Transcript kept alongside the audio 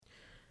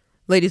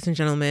Ladies and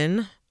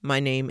gentlemen, my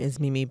name is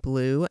Mimi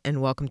Blue,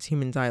 and welcome to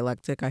Human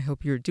Dialectic. I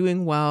hope you're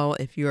doing well.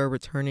 If you're a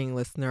returning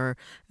listener,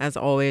 as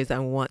always, I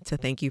want to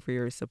thank you for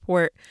your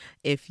support.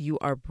 If you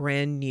are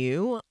brand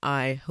new,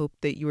 I hope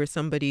that you are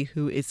somebody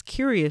who is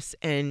curious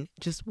and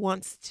just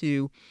wants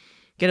to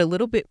get a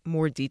little bit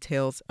more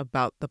details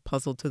about the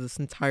puzzle to this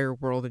entire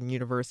world and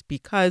universe,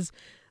 because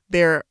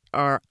there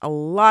are a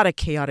lot of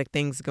chaotic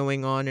things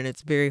going on, and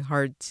it's very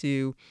hard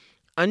to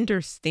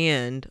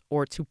understand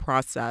or to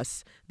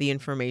process the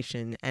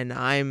information. And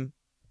I'm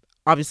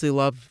obviously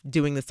love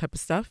doing this type of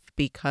stuff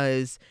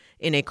because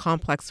in a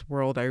complex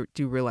world, I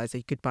do realize that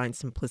you could find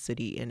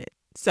simplicity in it.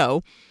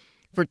 So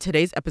for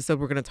today's episode,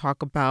 we're going to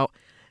talk about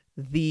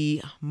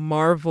the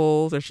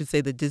Marvels, or I should say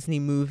the Disney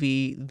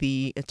movie,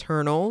 The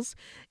Eternals.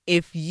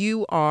 If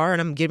you are,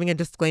 and I'm giving a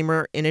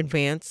disclaimer in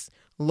advance,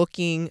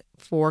 looking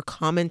for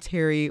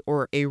commentary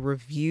or a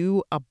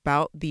review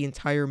about the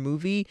entire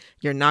movie,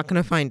 you're not going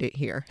to find it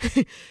here.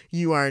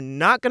 You are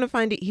not going to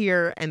find it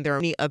here. And there are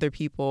many other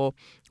people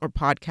or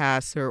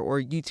podcasts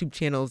or YouTube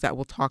channels that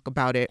will talk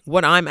about it.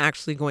 What I'm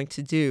actually going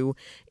to do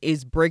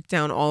is break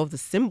down all of the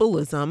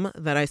symbolism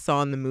that I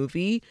saw in the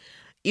movie,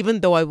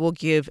 even though I will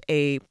give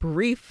a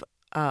brief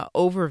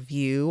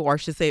overview, or I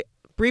should say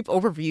brief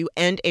overview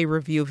and a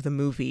review of the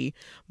movie.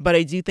 But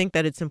I do think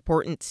that it's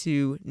important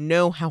to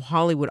know how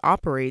Hollywood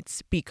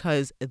operates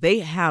because they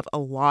have a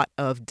lot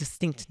of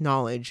distinct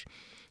knowledge.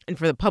 And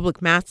for the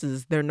public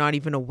masses, they're not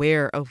even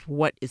aware of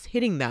what is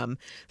hitting them.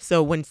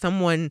 So when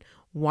someone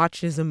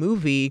watches a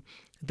movie,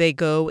 they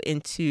go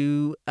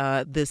into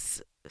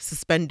this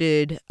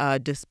suspended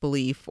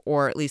disbelief,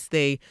 or at least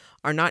they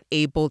are not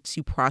able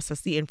to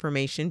process the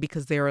information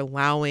because they're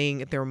allowing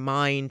their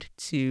mind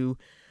to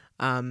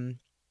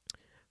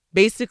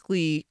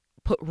basically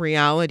put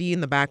reality in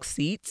the back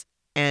seat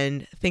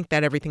and think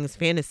that everything is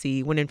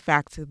fantasy, when in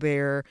fact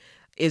there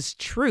is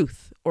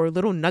truth or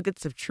little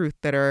nuggets of truth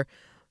that are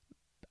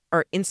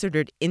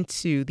inserted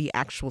into the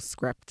actual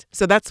script.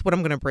 So that's what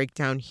I'm going to break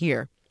down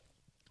here.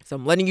 So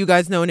I'm letting you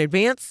guys know in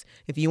advance.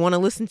 If you want to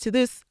listen to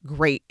this,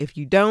 great. If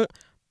you don't,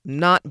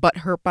 not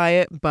butthurt by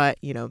it, but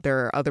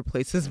there are other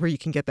places where you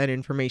can get that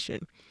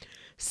information.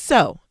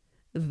 So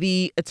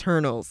The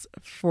Eternals,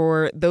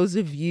 for those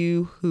of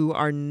you who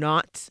are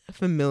not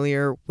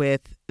familiar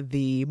with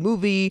the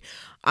movie,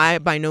 I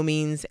by no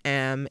means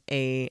am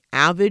a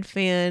avid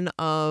fan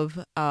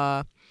of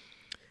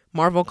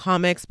Marvel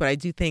Comics, but I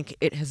do think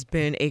it has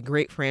been a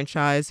great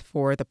franchise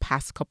for the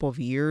past couple of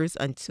years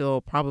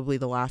until probably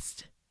the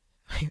last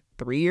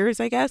 3 years,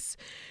 I guess,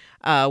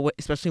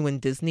 especially when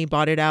Disney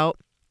bought it out.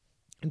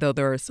 Though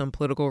there are some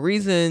political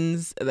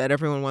reasons that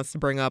everyone wants to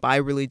bring up, I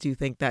really do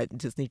think that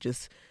Disney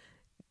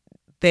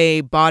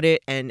they bought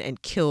it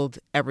and killed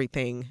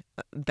everything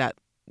that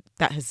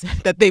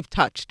they've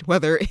touched,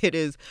 whether it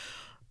is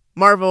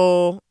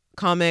Marvel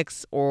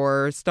Comics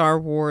or Star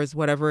Wars,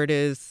 whatever it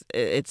is.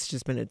 It's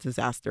just been a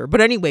disaster.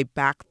 But anyway,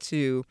 back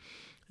to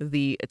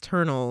the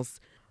Eternals.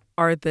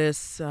 Are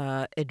this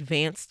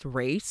advanced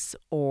race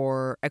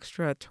or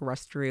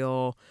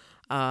extraterrestrial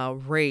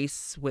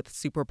race with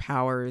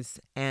superpowers,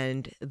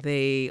 and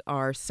they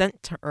are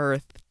sent to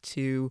Earth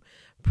to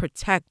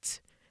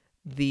protect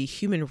the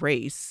human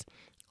race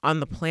on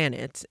the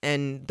planet.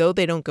 And though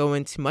they don't go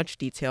into much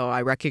detail,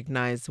 I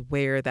recognize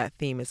where that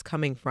theme is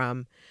coming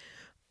from.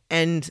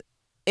 And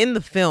in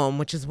the film,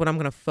 which is what I'm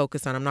going to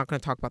focus on, I'm not going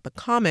to talk about the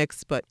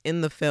comics, but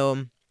in the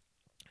film,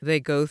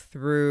 they go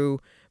through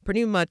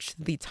pretty much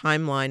the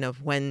timeline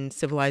of when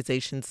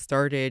civilization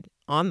started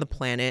on the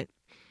planet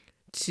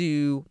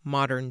to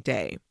modern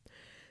day.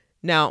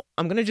 Now,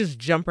 I'm going to just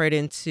jump right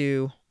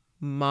into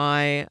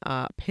my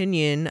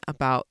opinion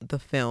about the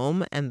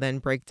film and then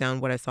break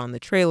down what I saw in the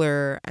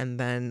trailer and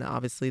then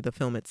obviously the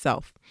film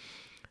itself.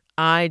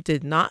 I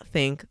did not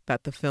think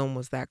that the film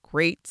was that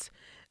great.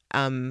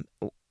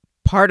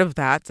 Part of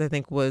that, I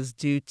think, was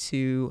due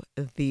to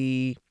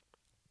the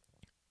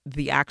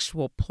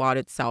actual plot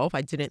itself.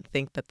 I didn't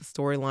think that the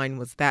storyline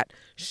was that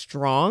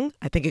strong.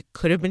 I think it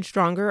could have been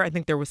stronger. I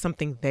think there was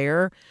something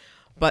there,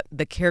 but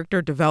the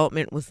character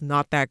development was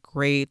not that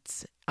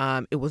great.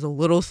 It was a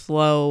little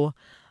slow.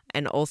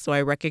 And also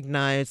I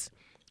recognize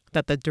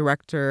that the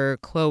director,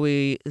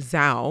 Chloe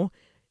Zhao,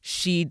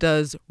 she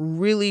does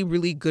really,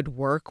 really good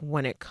work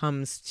when it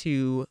comes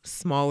to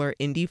smaller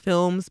indie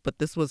films. But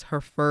this was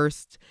her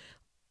first,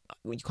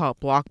 what you call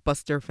it,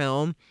 blockbuster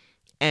film.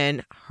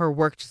 And her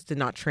work just did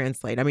not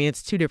translate. I mean,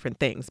 it's two different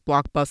things.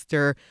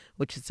 Blockbuster,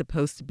 which is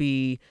supposed to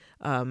be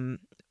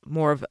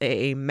more of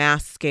a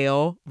mass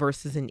scale,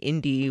 versus an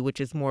indie, which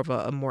is more of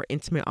a more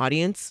intimate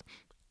audience.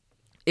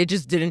 It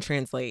just didn't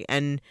translate.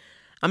 And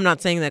I'm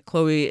not saying that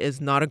Chloe is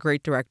not a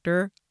great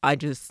director. I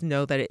just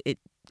know that it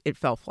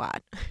fell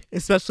flat,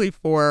 especially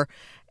for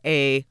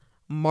a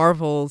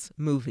Marvel's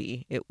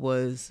movie. It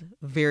was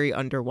very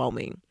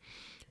underwhelming.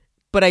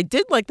 But I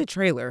did like the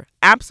trailer.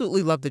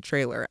 Absolutely love the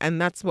trailer.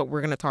 And that's what we're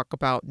going to talk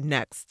about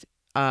next.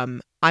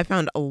 I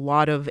found a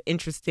lot of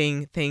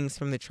interesting things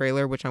from the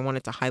trailer, which I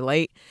wanted to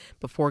highlight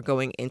before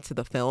going into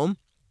the film.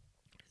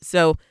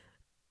 So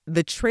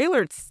the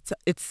trailer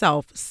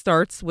itself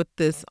starts with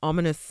this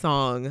ominous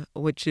song,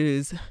 which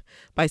is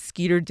by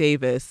Skeeter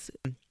Davis,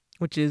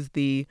 which is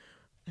I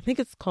think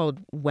it's called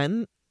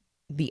When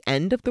the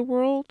End of the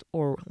World,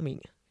 or let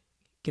me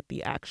get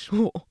the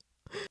actual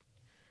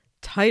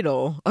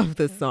title of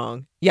the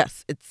song.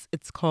 Yes,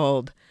 it's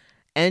called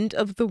End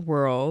of the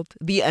World,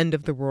 The End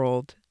of the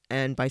World,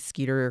 and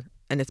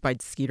it's by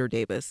Skeeter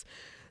Davis.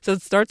 So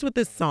it starts with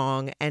this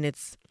song, and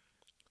it's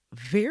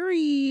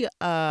very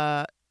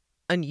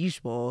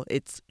unusual.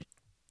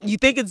 You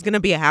think it's gonna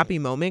be a happy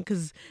moment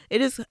because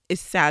it is a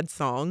sad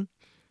song,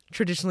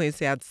 traditionally a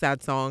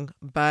sad song,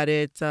 but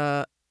it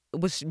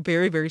was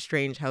very, very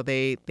strange how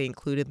they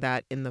included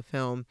that in the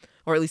film,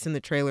 or at least in the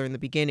trailer in the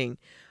beginning.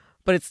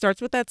 But it starts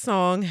with that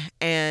song,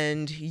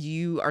 and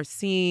you are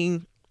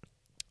seeing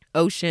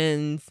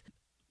oceans,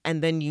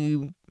 and then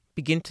you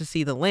begin to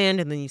see the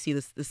land, and then you see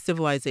this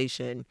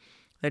civilization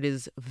that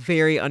is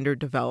very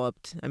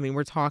underdeveloped. I mean,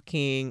 we're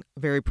talking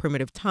very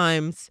primitive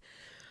times.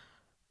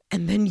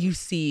 And then you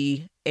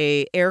see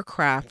a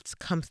aircraft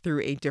come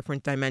through a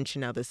different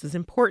dimension. Now, this is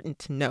important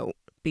to note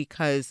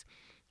because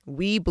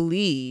we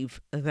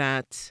believe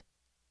that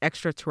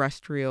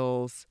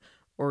extraterrestrials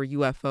or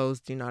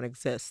UFOs do not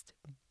exist,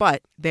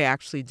 but they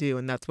actually do.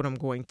 And that's what I'm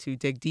going to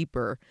dig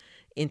deeper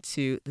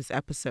into this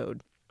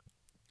episode.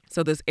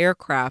 So this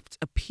aircraft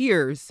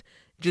appears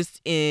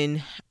just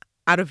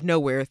out of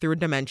nowhere through a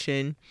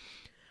dimension.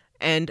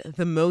 And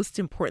the most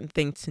important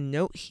thing to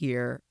note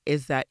here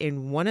is that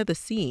in one of the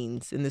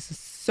scenes, and this is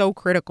so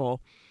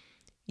critical,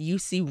 you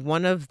see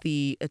one of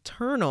the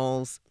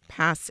Eternals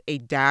pass a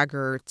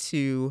dagger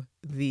to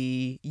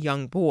the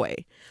young boy.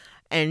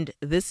 And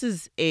this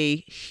is a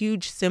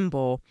huge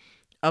symbol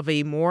of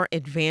a more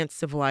advanced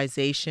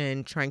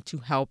civilization trying to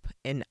help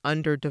an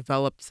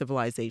underdeveloped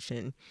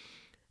civilization.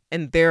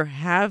 And there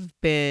have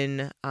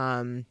been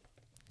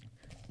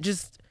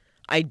just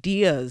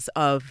ideas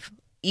of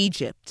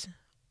Egypt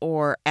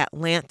or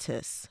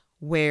Atlantis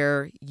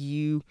where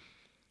you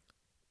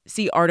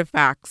see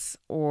artifacts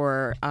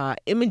or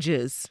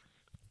images,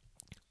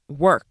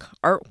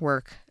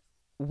 artwork,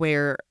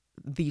 where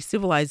the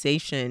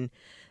civilization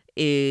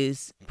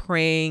is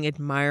praying,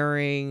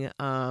 admiring,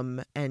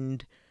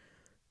 and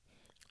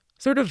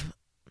sort of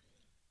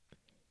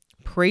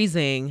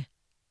praising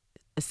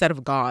a set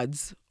of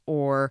gods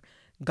or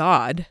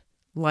God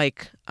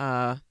like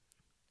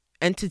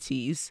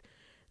entities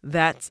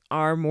that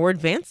are more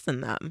advanced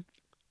than them.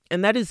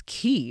 And that is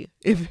key.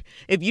 If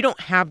you don't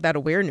have that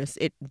awareness,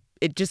 it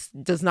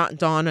just does not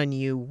dawn on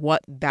you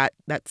what that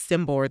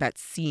symbol or that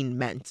scene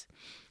meant.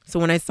 So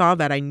when I saw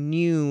that, I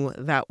knew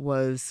that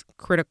was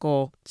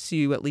critical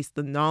to at least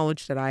the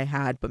knowledge that I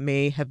had, but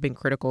may have been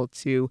critical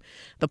to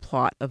the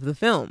plot of the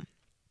film.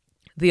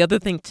 The other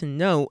thing to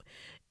note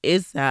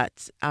is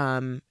that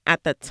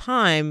at that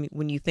time,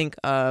 when you think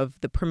of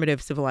the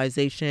primitive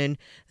civilization,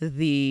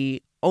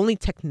 the only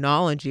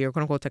technology or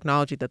quote unquote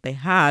technology that they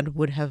had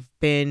would have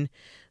been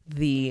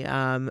the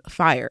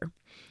fire.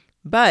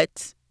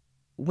 But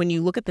when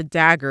you look at the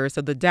dagger,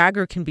 so the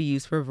dagger can be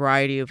used for a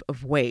variety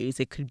of ways.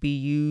 It could be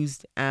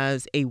used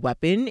as a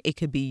weapon. It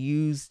could be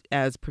used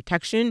as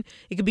protection.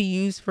 It could be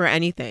used for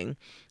anything.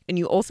 And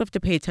you also have to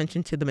pay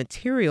attention to the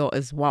material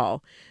as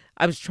well.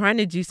 I was trying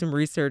to do some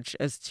research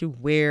as to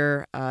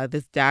where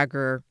this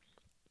dagger,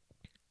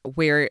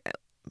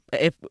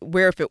 if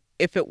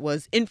it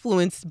was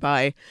influenced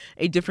by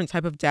a different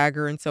type of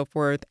dagger and so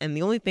forth. And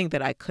the only thing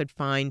that I could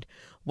find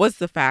was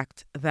the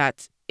fact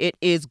that it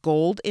is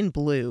gold and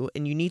blue.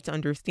 And you need to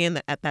understand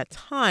that at that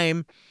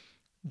time,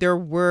 there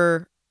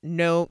were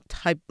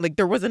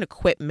there wasn't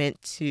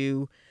equipment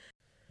to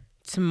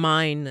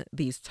mine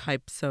these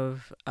types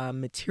of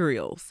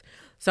materials.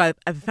 So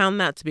I found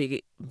that to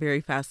be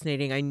very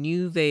fascinating. I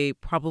knew they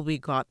probably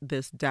got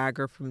this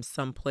dagger from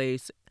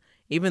someplace,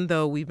 even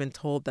though we've been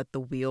told that the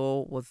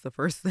wheel was the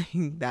first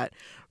thing that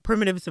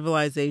primitive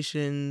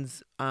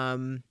civilizations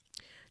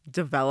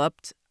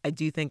developed. I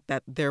do think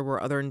that there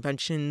were other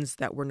inventions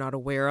that we're not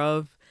aware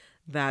of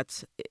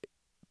that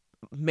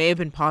may have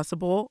been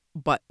possible,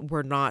 but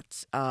were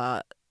not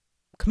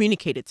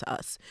communicated to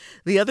us.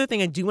 The other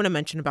thing I do want to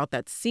mention about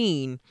that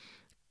scene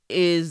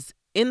is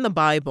in the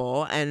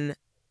Bible, and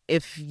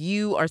if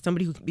you are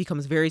somebody who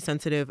becomes very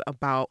sensitive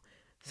about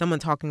someone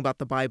talking about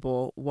the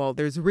Bible, well,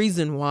 there's a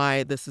reason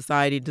why the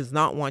society does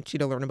not want you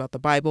to learn about the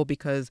Bible,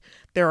 because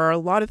there are a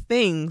lot of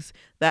things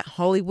that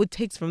Hollywood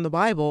takes from the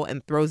Bible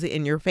and throws it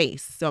in your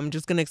face. So I'm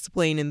just going to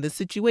explain in this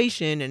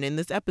situation and in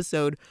this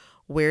episode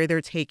where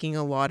they're taking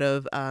a lot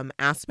of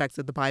aspects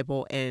of the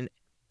Bible and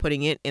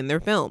putting it in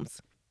their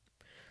films.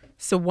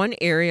 So one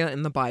area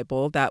in the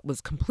Bible that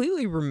was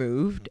completely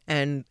removed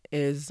and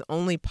is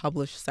only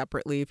published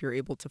separately if you're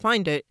able to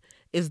find it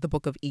is the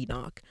Book of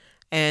Enoch.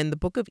 And the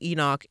Book of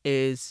Enoch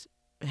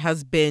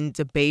has been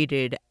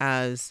debated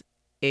as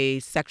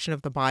a section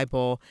of the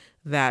Bible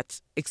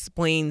that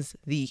explains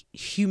the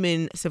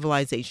human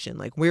civilization,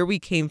 like where we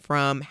came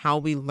from, how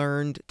we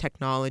learned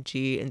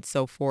technology, and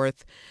so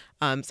forth.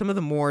 Some of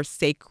the more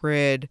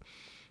sacred,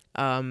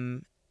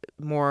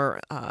 more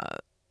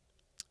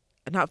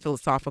not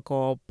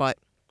philosophical, but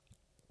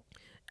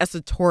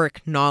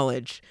esoteric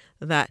knowledge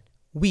that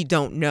we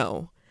don't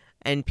know.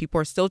 And people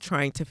are still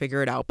trying to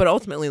figure it out. But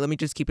ultimately, let me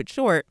just keep it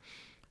short.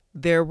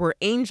 There were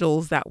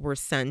angels that were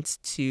sent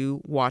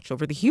to watch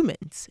over the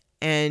humans.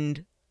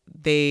 And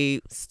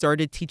they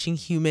started teaching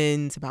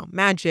humans about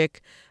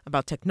magic,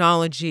 about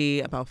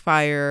technology, about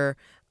fire,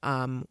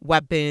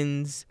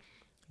 weapons.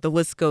 The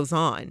list goes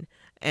on.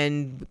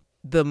 And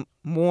the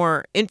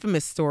more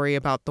infamous story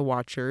about the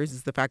Watchers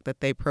is the fact that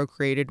they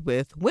procreated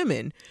with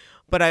women.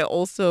 But I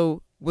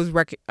also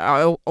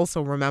I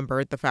also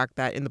remembered the fact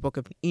that in the book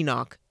of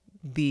Enoch,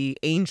 the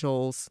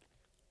angels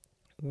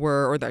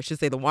were, or I should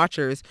say the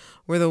Watchers,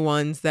 were the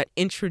ones that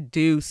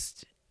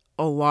introduced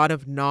a lot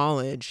of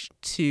knowledge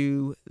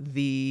to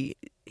the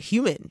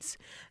humans.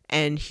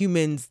 And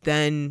humans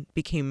then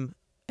became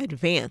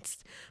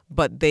advanced.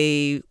 But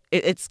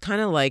it's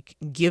kind of like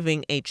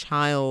giving a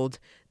child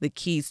the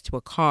keys to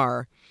a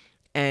car,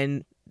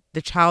 and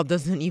the child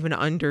doesn't even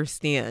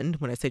understand.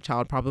 When I say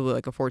child, probably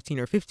like a 14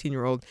 or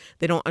 15-year-old,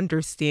 they don't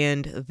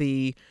understand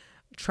the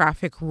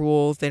traffic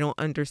rules. They don't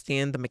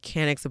understand the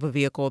mechanics of a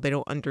vehicle. They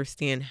don't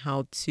understand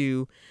how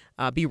to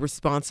be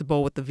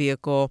responsible with the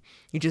vehicle.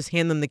 You just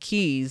hand them the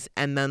keys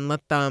and then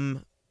let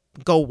them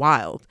go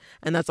wild.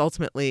 And that's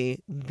ultimately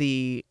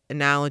the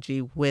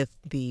analogy with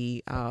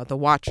the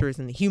Watchers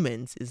and the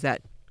humans, is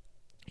that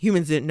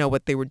humans didn't know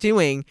what they were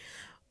doing,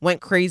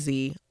 went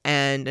crazy,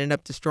 and ended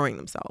up destroying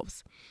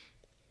themselves.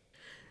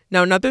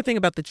 Now, another thing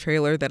about the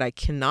trailer that I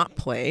cannot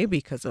play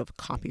because of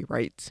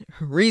copyright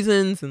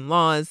reasons and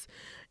laws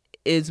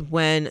is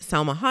when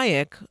Salma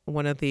Hayek,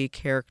 one of the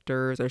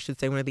characters, or I should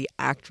say one of the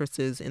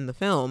actresses in the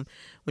film,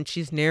 when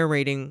she's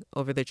narrating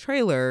over the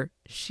trailer,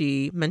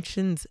 she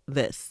mentions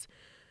this,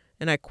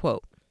 and I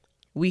quote,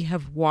 "We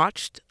have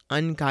watched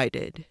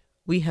unguided.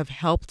 We have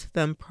helped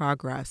them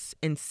progress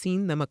and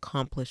seen them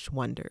accomplish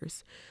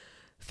wonders.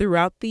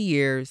 Throughout the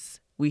years,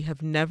 we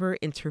have never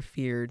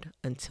interfered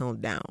until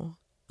now,"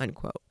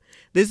 unquote.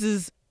 This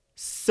is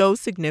so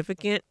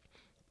significant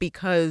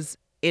because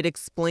it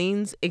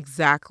explains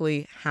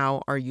exactly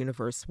how our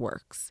universe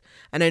works.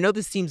 And I know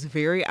this seems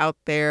very out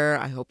there.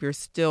 I hope you're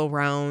still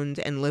around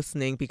and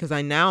listening, because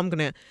I'm going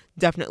to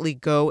definitely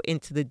go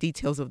into the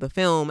details of the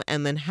film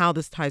and then how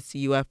this ties to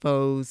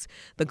UFOs,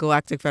 the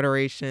Galactic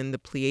Federation, the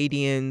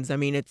Pleiadians. I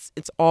mean, it's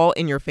all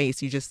in your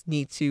face. You just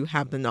need to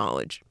have the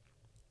knowledge.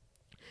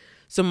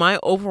 So my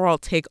overall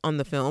take on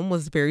the film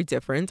was very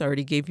different. I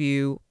already gave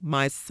you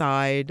my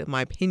side,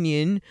 my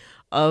opinion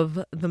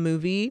of the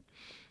movie.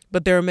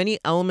 But there are many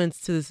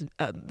elements to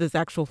this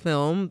actual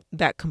film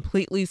that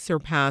completely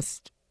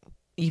surpassed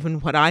even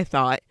what I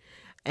thought.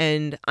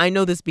 And I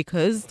know this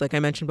because, like I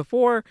mentioned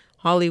before,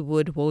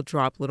 Hollywood will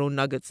drop little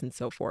nuggets and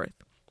so forth.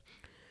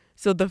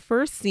 So the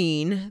first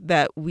scene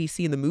that we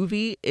see in the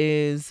movie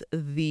is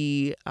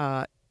the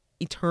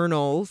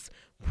Eternals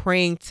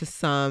praying to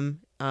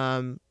some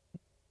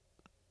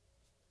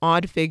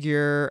odd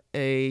figure,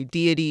 a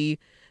deity.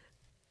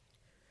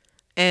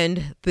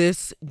 And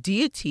this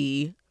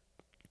deity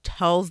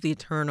tells the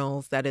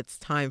Eternals that it's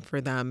time for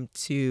them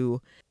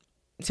to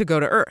go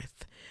to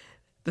Earth.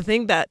 The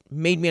thing that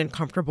made me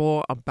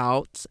uncomfortable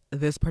about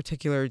this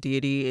particular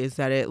deity is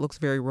that it looks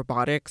very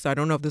robotic. So I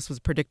don't know if this was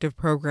predictive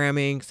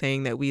programming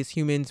saying that we as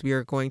humans, we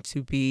are going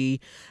to be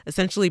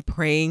essentially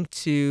praying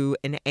to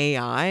an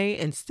AI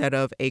instead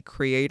of a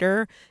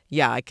creator.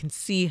 Yeah, I can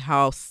see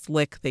how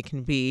slick they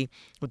can be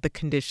with the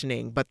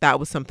conditioning, but that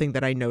was something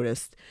that I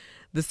noticed.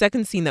 The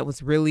second scene that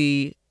was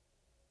really,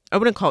 I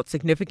wouldn't call it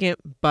significant,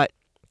 but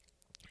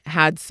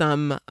had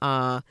some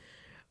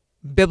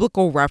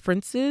biblical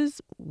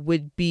references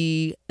would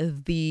be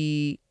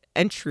the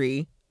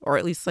entry, or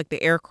at least like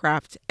the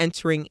aircraft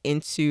entering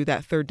into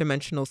that third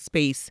dimensional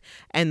space,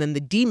 and then the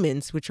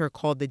demons, which are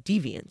called the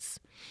deviants.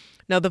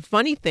 Now, the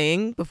funny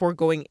thing, before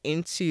going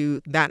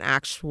into that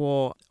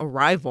actual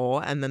arrival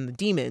and then the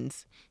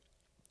demons,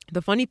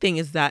 the funny thing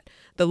is that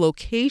the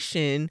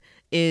location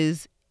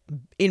is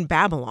in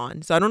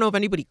Babylon. So I don't know if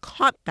anybody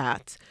caught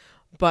that,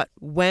 but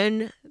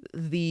when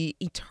the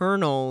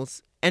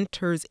Eternals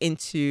enters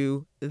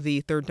into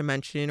the third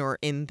dimension, or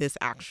in this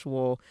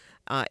actual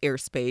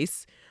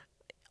airspace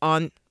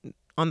on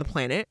the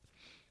planet,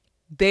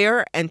 they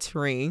are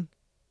entering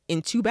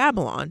into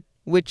Babylon,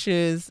 which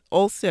is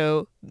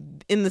also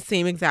in the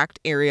same exact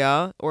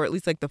area, or at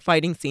least like the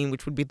fighting scene,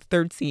 which would be the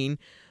third scene,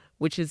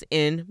 which is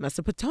in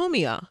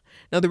Mesopotamia.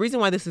 Now, the reason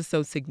why this is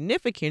so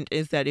significant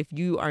is that if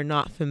you are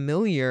not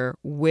familiar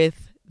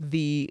with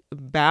the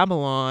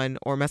Babylon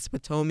or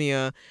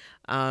Mesopotamia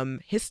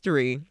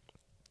history,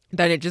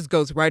 then it just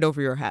goes right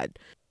over your head.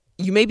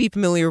 You may be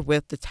familiar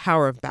with the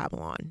Tower of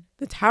Babylon.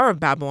 The Tower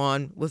of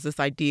Babylon was this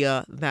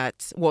idea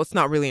that, well, it's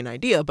not really an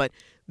idea, but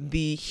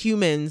the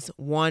humans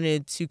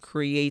wanted to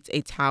create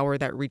a tower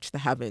that reached the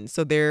heavens.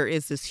 So there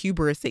is this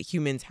hubris that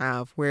humans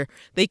have where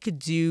they could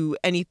do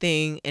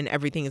anything and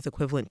everything is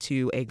equivalent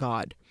to a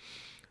god.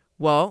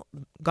 Well,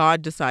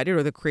 God decided,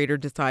 or the creator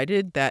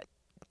decided, that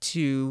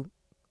to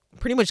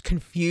pretty much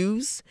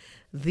confuse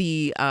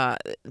the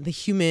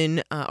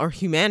human or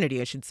humanity,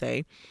 I should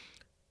say,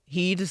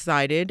 he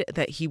decided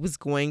that he was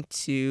going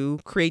to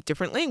create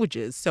different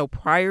languages. So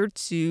prior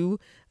to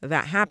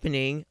that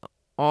happening,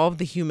 all of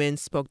the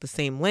humans spoke the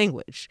same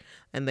language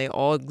and they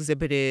all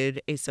exhibited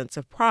a sense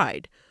of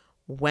pride.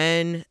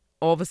 When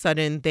all of a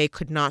sudden they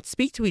could not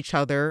speak to each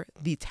other,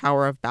 the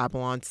Tower of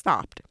Babylon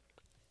stopped.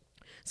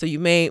 So you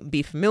may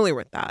be familiar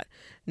with that.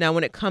 Now,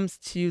 when it comes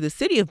to the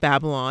city of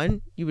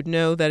Babylon, you would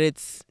know that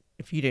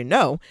if you didn't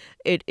know,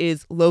 it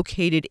is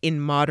located in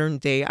modern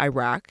day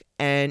Iraq,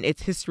 and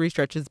its history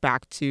stretches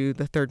back to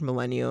the 3rd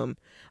millennium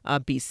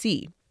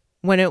BC,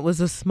 when it was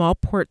a small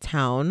port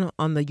town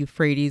on the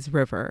Euphrates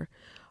River.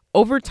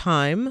 Over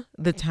time,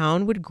 the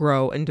town would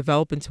grow and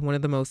develop into one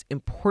of the most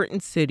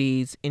important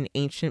cities in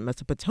ancient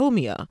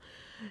Mesopotamia.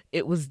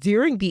 It was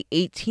during the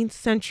 18th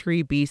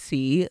century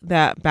BC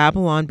that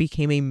Babylon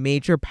became a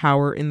major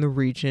power in the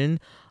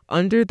region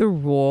under the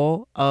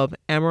rule of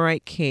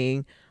Amorite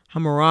king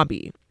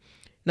Hammurabi.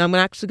 Now, I'm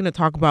actually going to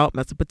talk about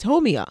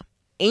Mesopotamia.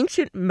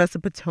 Ancient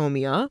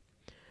Mesopotamia,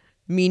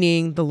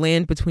 meaning the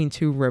land between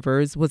two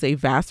rivers, was a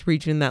vast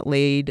region that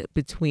laid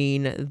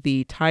between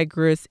the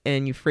Tigris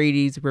and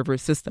Euphrates river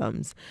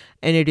systems,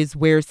 and it is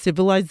where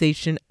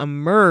civilization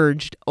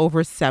emerged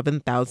over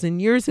 7,000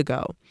 years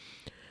ago.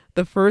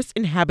 The first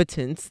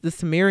inhabitants, the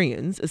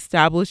Sumerians,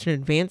 established an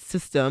advanced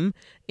system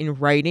in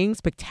writing,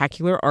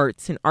 spectacular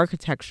arts and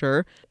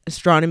architecture,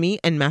 astronomy,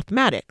 and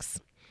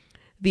mathematics.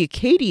 The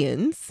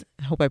Akkadians,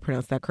 I hope I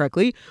pronounced that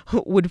correctly,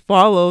 would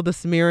follow the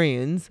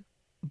Sumerians,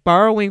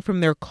 borrowing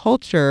from their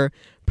culture,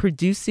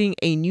 producing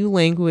a new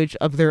language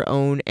of their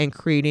own, and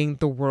creating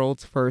the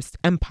world's first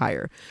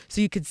empire.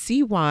 So you could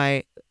see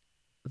why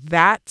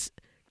that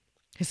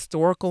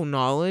historical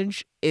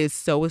knowledge is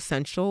so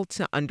essential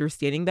to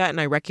understanding that. And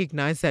I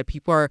recognize that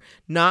people are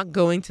not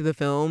going to the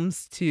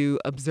films to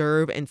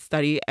observe and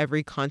study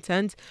every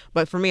content.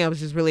 But for me, I was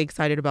just really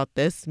excited about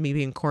this, me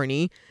being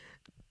corny,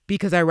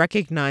 because I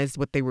recognized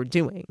what they were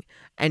doing.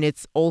 And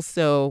it's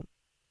also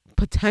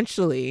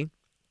potentially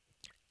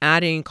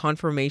adding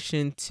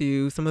confirmation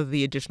to some of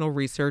the additional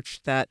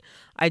research that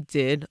I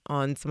did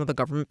on some of the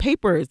government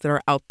papers that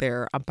are out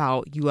there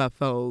about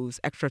UFOs,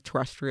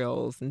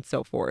 extraterrestrials, and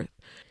so forth.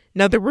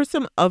 Now, there were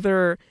some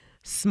other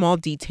small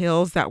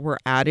details that were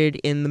added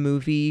in the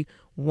movie.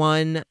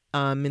 One,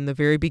 in the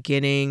very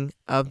beginning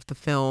of the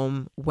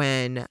film,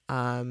 when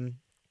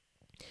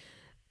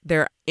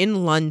they're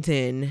in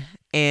London,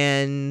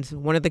 and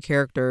one of the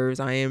characters,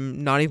 I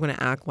am not even going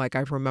to act like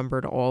I've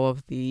remembered all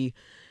of the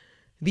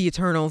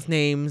Eternals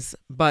names,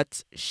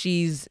 but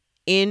she's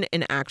in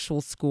an actual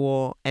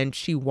school and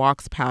she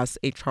walks past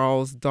a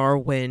Charles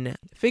Darwin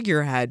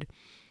figurehead,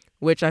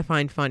 which I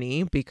find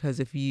funny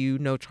because if you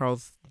know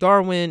Charles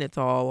Darwin, it's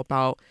all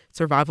about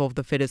survival of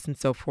the fittest and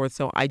so forth.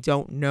 So I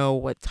don't know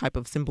what type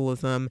of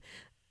symbolism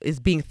is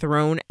being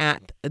thrown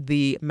at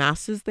the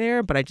masses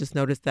there, but I just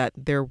noticed that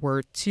there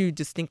were two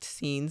distinct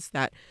scenes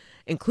that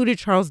included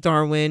Charles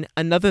Darwin.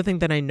 Another thing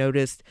that I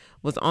noticed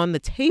was on the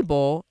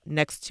table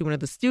next to one of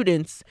the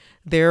students,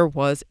 there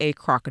was a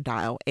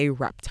crocodile, a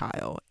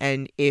reptile.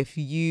 And if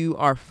you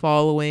are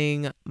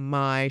following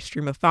my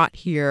stream of thought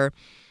here,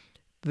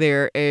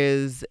 there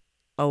is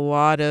a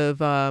lot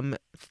of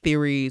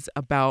theories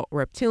about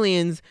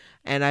reptilians,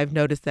 and I've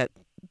noticed that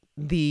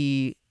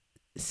the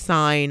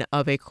sign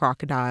of a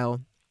crocodile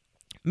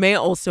may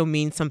also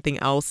mean something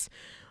else,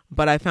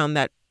 but I found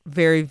that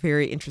very,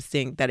 very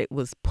interesting that it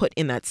was put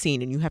in that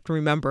scene. And you have to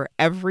remember,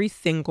 every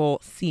single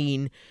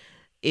scene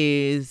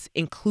is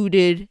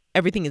included,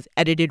 everything is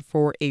edited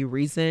for a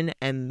reason,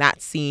 and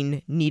that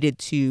scene needed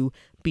to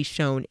be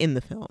shown in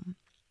the film.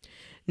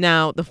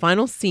 Now, the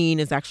final scene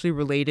is actually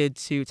related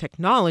to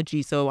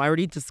technology. So I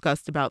already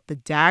discussed about the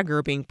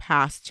dagger being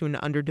passed to an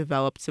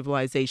underdeveloped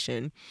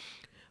civilization.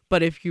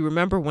 But if you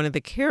remember, one of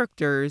the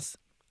characters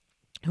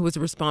who was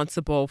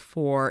responsible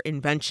for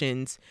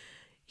inventions,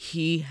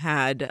 he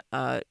had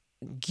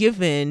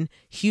given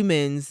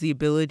humans the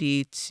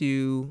ability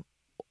to,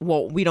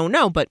 well, we don't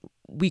know, but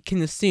we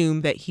can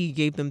assume that he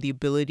gave them the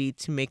ability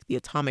to make the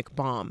atomic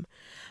bomb.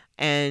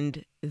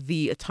 And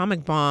the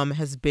atomic bomb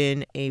has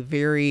been a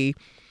very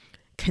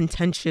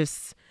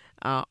contentious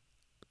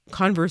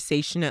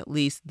conversation, at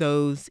least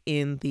those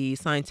in the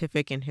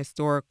scientific and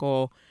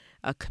historical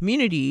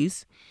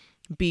communities,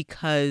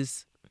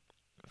 because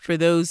for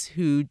those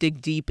who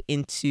dig deep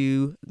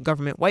into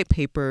government white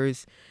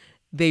papers,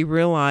 they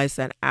realize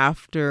that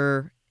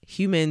after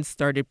humans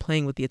started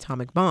playing with the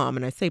atomic bomb,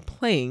 and I say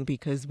playing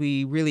because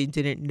we really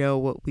didn't know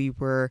what we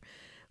were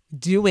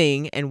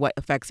doing and what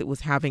effects it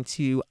was having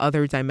to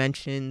other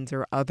dimensions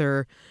or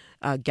other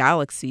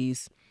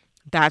galaxies,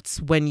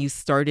 that's when you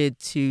started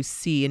to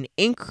see an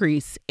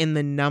increase in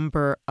the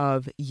number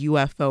of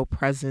UFO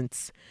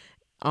presence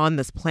on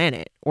this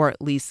planet, or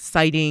at least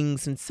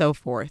sightings and so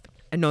forth.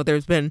 I know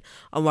there's been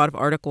a lot of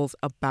articles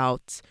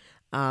about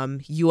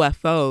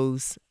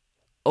UFOs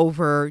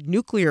over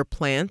nuclear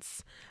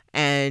plants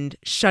and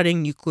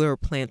shutting nuclear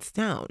plants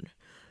down.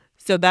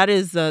 So that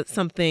is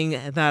something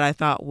that I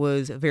thought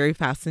was very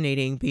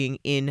fascinating being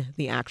in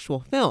the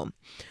actual film.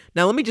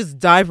 Now, let me just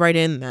dive right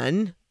in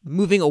then.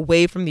 moving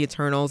away from the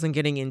Eternals and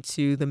getting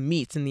into the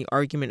meat and the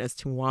argument as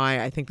to why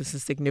I think this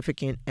is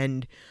significant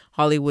and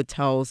Hollywood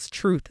tells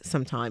truth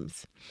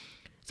sometimes.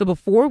 So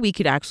before we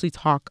could actually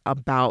talk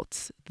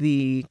about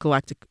the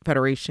Galactic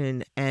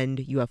Federation and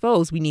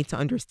UFOs, we need to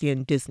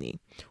understand Disney,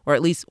 or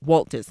at least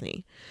Walt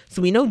Disney.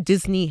 So we know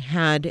Disney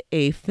had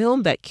a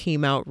film that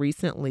came out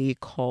recently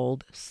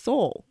called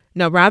Soul.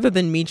 Now, rather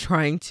than me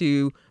trying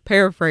to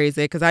paraphrase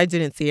it, because I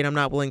didn't see it, I'm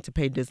not willing to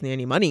pay Disney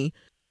any money,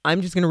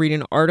 I'm just going to read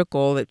an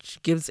article that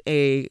gives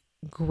a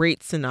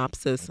great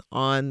synopsis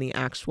on the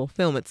actual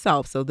film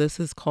itself. So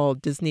this is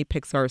called Disney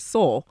Pixar's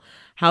Soul,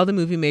 how the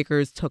movie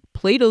makers took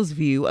Plato's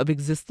view of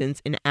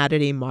existence and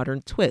added a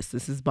modern twist.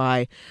 This is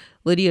by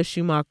Lydia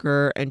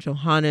Schumacher and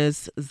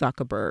Johannes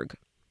Zuckerberg.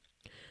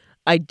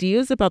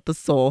 Ideas about the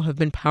soul have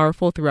been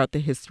powerful throughout the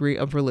history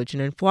of religion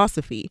and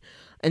philosophy.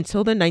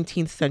 Until the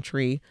 19th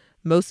century,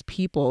 most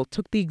people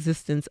took the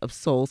existence of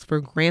souls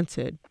for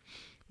granted.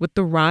 With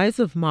the rise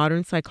of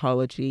modern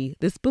psychology,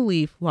 this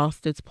belief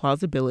lost its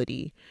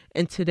plausibility,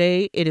 and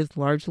today it is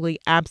largely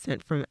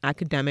absent from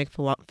academic,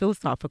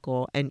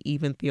 philosophical, and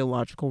even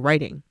theological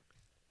writing.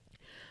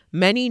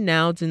 Many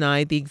now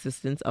deny the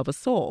existence of a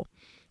soul,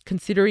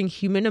 considering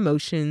human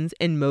emotions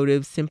and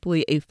motives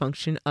simply a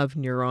function of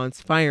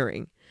neurons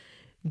firing.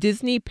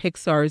 Disney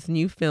Pixar's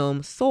new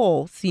film,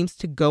 Soul, seems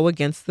to go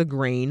against the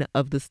grain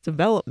of this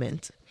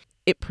development.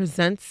 It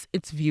presents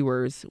its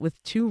viewers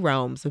with two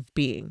realms of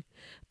being.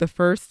 The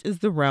first is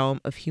the realm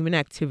of human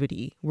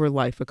activity, where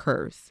life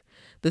occurs.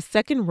 The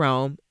second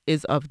realm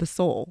is of the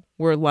soul,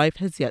 where life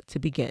has yet to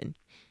begin.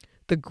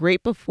 The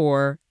great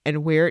before,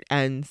 and where it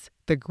ends,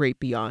 the great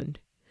beyond.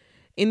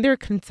 In their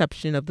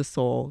conception of the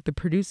soul, the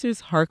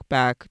producers hark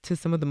back to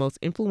some of the most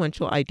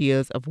influential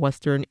ideas of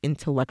Western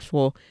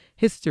intellectual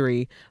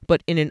history,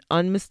 but in an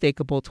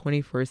unmistakable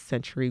 21st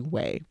century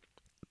way.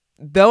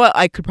 Though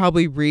I could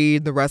probably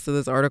read the rest of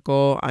this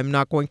article, I'm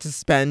not going to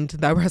spend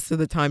that rest of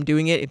the time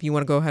doing it. If you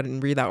want to go ahead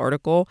and read that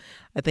article,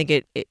 I think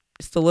it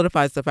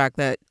solidifies the fact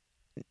that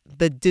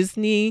the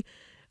Disney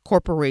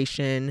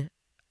Corporation,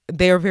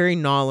 they are very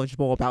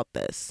knowledgeable about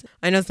this.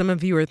 I know some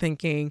of you are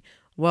thinking,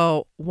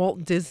 well,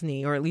 Walt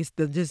Disney, or at least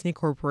the Disney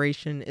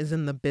Corporation, is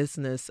in the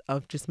business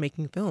of just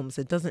making films.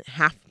 It doesn't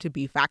have to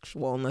be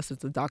factual unless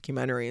it's a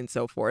documentary and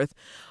so forth.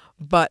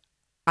 But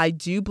I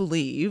do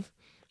believe,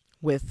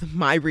 with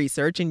my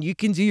research, and you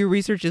can do your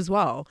research as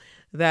well,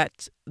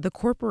 that the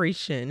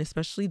corporation,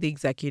 especially the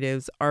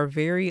executives, are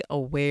very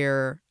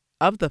aware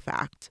of the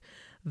fact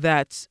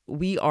that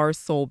we are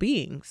soul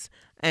beings.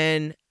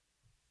 And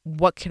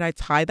what can I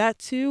tie that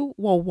to?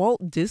 Well,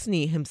 Walt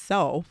Disney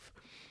himself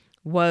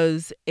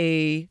was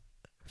a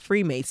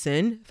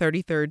Freemason,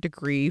 33rd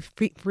degree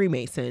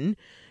Freemason.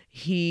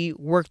 He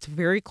worked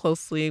very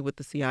closely with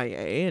the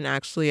CIA, and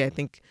actually, I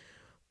think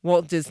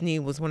Walt Disney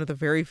was one of the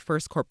very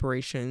first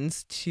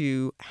corporations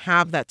to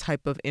have that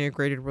type of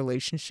integrated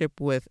relationship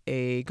with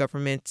a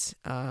government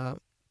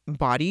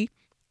body.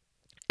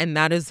 And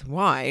that is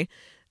why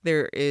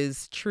there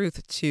is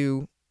truth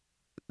to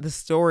the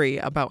story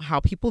about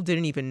how people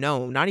didn't even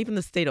know, not even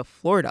the state of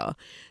Florida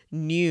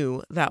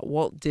knew that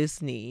Walt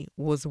Disney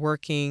was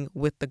working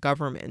with the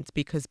government,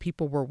 because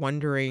people were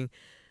wondering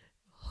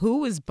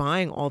who is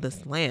buying all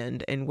this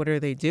land and what are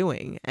they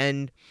doing?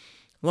 And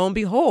lo and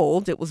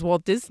behold, it was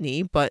Walt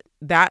Disney, but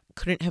that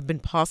couldn't have been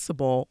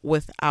possible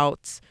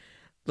without,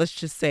 let's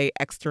just say,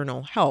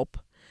 external help.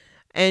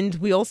 And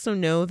we also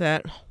know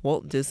that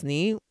Walt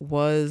Disney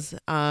was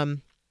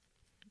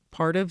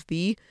part of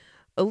the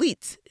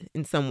elite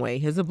in some way.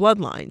 He has a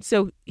bloodline.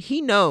 So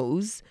he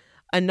knows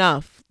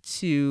enough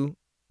to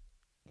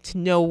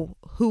know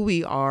who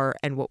we are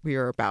and what we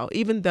are about,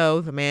 even though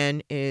the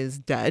man is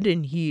dead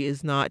and he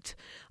is not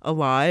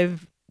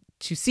alive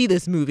to see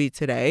this movie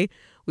today.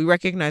 We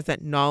recognize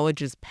that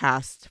knowledge is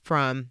passed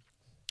from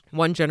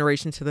one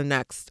generation to the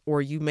next,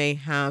 or you may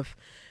have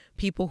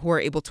people who are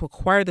able to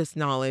acquire this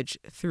knowledge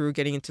through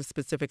getting into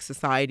specific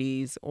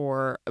societies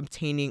or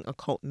obtaining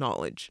occult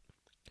knowledge.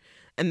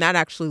 And that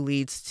actually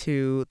leads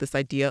to this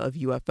idea of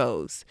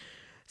UFOs.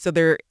 So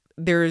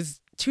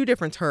there's two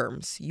different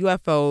terms,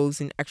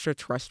 UFOs and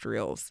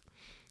extraterrestrials.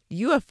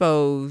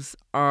 UFOs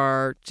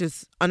are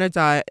just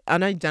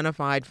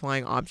unidentified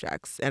flying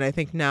objects. And I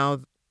think now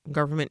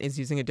government is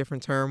using a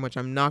different term, which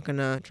I'm not going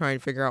to try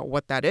and figure out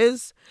what that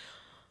is.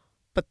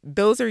 But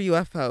those are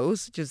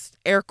UFOs, just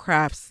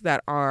aircrafts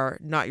that are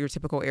not your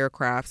typical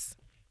aircrafts.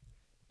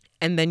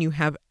 And then you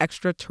have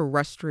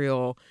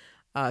extraterrestrial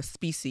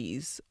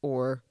species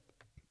or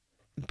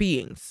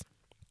beings.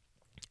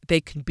 They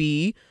could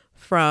be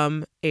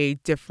from a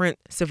different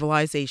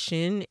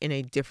civilization in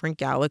a different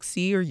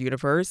galaxy or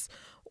universe,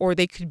 or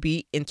they could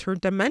be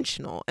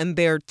interdimensional. And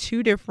they're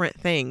two different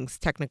things,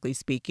 technically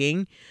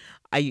speaking.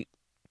 I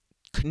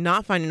could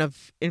not find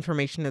enough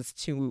information as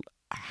to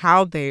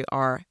how they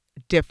are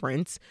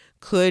different.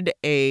 Could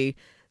a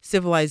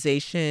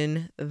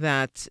civilization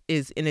that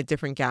is in a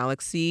different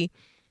galaxy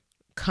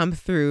come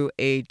through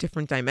a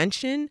different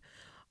dimension?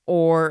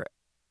 Or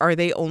are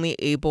they only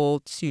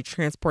able to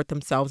transport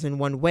themselves in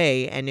one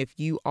way? And if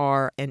you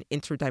are an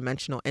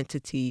interdimensional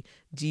entity,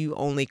 do you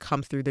only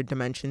come through the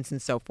dimensions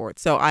and so forth?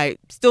 So I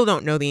still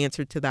don't know the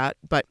answer to that,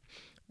 but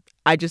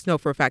I just know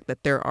for a fact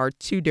that there are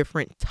two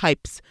different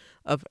types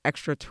of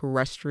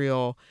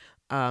extraterrestrial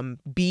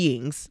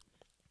beings.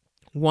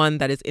 One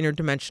that is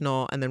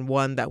interdimensional, and then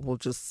one that will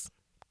just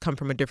come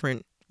from a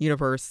different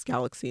universe,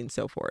 galaxy, and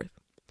so forth.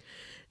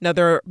 Now,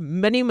 there are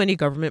many, many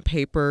government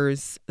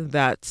papers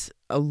that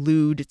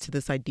allude to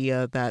this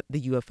idea that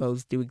the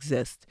UFOs do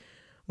exist.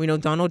 We know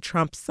Donald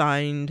Trump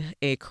signed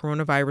a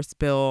coronavirus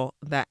bill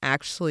that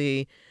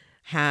actually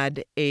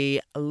had a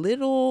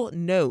little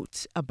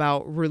note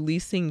about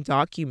releasing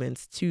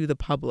documents to the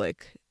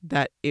public,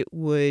 that it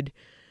would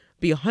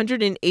be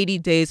 180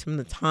 days from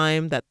the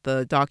time that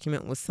the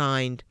document was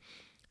signed.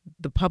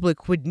 The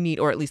public would need,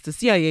 or at least the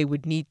CIA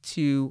would need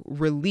to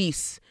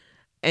release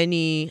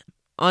any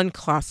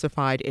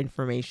unclassified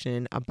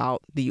information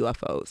about the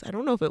UFOs. I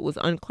don't know if it was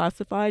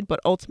unclassified, but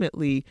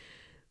ultimately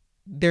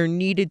there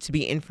needed to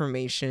be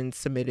information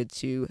submitted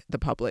to the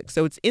public.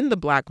 So it's in the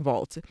Black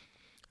Vault.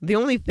 The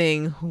only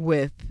thing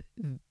with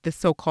the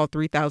so-called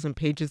 3,000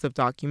 pages of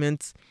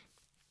documents,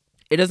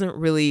 it doesn't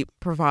really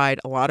provide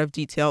a lot of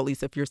detail, at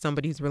least if you're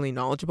somebody who's really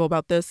knowledgeable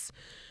about this.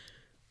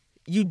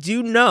 You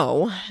do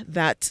know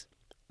that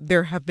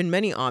there have been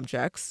many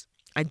objects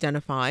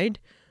identified.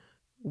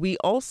 We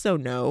also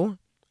know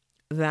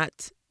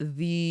that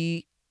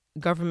the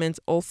government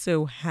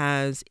also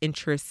has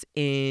interests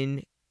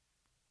in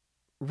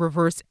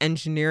reverse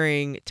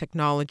engineering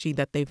technology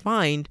that they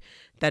find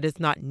that is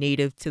not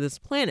native to this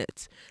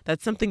planet.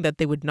 That's something that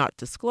they would not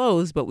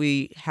disclose, but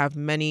we have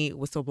many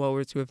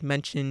whistleblowers who have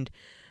mentioned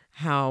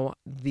how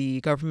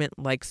the government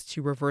likes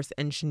to reverse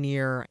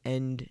engineer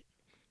and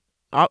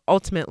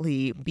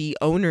ultimately be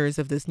owners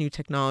of this new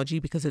technology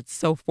because it's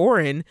so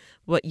foreign,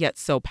 but yet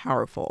so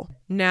powerful.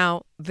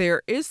 Now,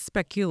 there is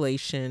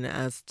speculation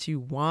as to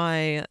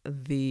why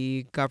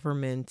the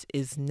government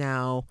is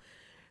now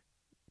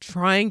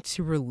trying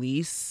to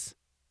release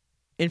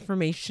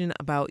information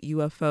about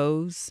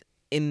UFOs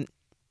in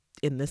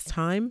this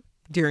time,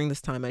 during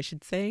this time, I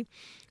should say.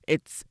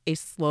 It's a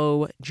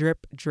slow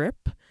drip,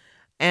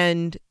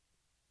 and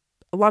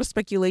a lot of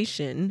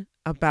speculation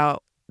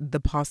about the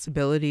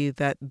possibility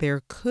that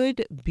there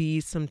could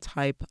be some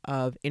type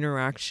of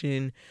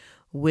interaction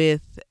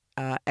with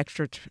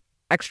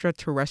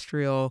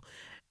extraterrestrial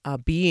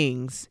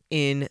beings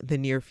in the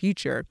near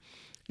future.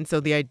 And so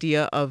the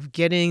idea of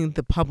getting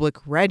the public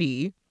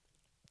ready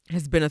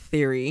has been a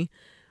theory,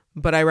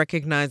 but I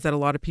recognize that a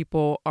lot of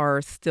people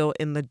are still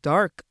in the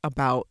dark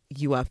about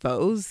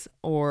UFOs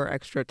or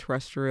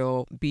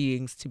extraterrestrial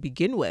beings to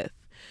begin with.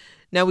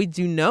 Now, we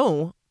do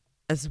know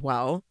as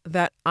well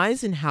that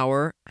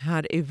Eisenhower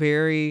had a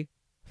very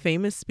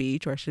famous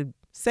speech, or I should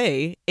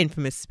say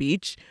infamous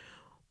speech,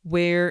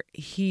 where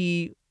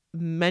he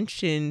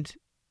mentioned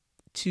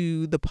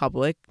to the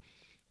public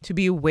to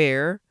be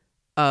aware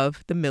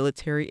of the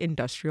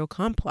military-industrial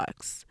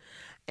complex.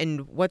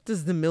 And what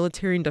does the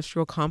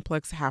military-industrial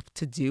complex have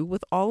to do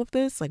with all of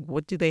this? Like,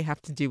 what do they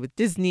have to do with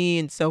Disney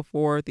and so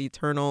forth, the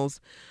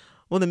Eternals?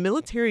 Well, the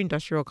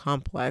military-industrial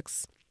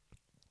complex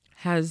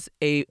has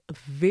a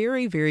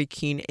very, very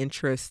keen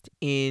interest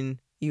in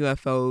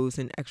UFOs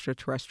and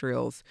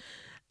extraterrestrials.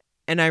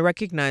 And I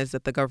recognize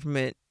that the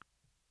government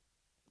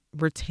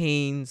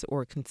retains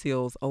or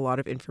conceals a lot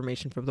of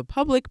information from the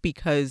public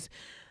because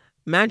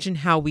imagine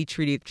how we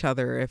treat each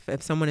other.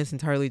 If someone is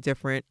entirely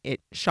different,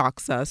 it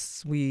shocks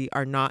us. We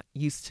are not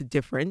used to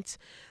different.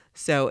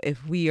 So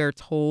if we are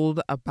told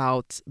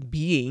about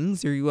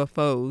beings or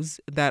UFOs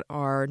that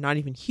are not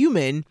even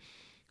human,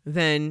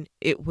 then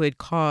it would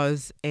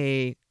cause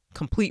a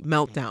complete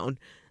meltdown,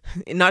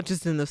 not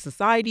just in the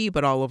society,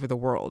 but all over the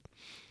world.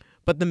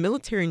 But the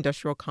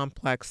military-industrial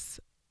complex,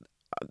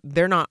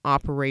 they're not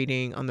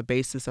operating on the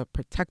basis of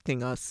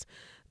protecting us.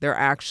 They're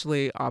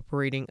actually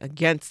operating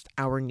against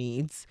our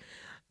needs.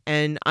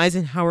 And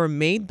Eisenhower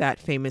made that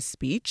famous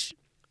speech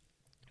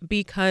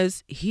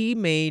because he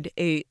made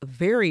a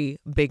very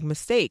big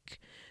mistake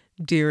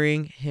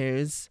during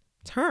his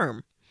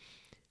term.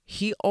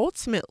 He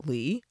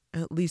ultimately,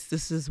 at least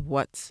this is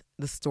what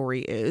the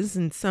story is,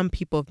 and some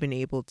people have been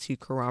able to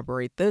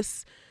corroborate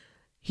this,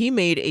 he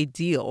made a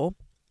deal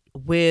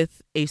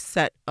with a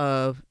set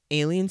of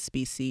alien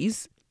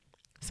species,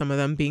 some of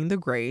them being the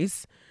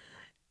Greys.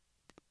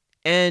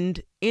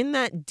 And in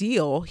that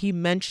deal, he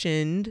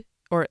mentioned,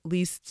 or at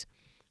least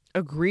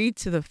agreed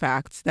to the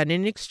fact that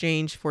in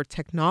exchange for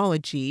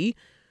technology,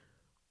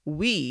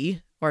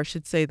 we, or I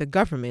should say the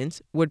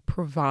government, would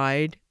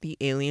provide the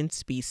alien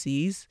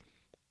species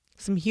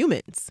some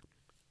humans.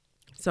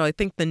 So I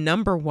think the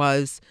number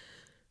was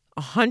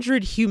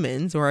 100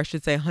 humans, or I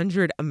should say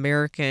 100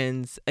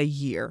 Americans a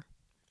year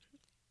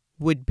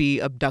would be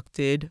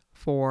abducted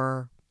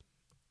for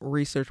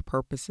research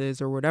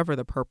purposes or whatever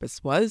the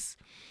purpose was.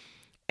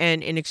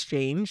 And in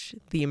exchange,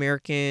 the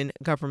American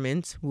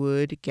government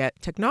would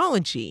get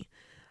technology.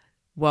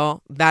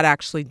 Well, that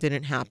actually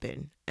didn't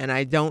happen. And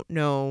I don't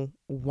know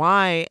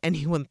why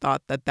anyone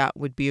thought that that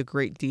would be a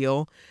great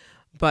deal,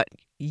 but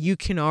you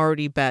can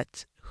already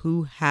bet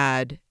who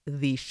had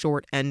the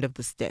short end of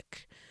the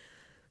stick.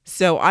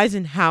 So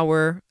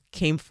Eisenhower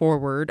came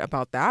forward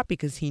about that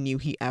because he knew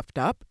he effed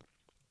up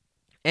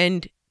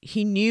and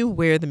he knew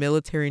where the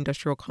military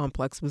industrial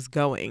complex was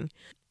going.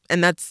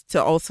 And that's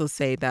to also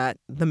say that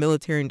the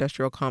military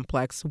industrial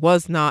complex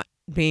was not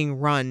being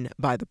run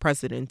by the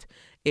president.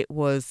 It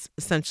was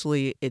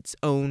essentially its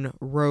own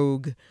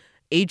rogue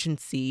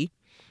agency,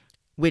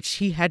 which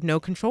he had no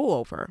control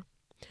over.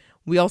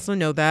 We also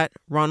know that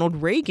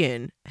Ronald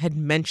Reagan had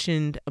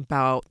mentioned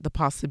about the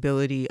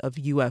possibility of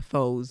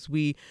UFOs.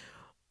 We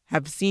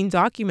have seen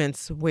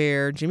documents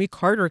where Jimmy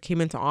Carter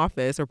came into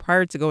office, or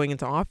prior to going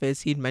into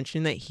office, he'd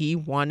mentioned that he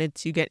wanted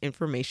to get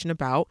information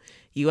about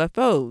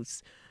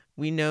UFOs.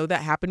 We know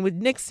that happened with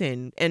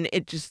Nixon, and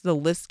the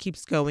list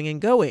keeps going and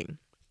going.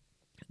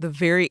 The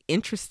very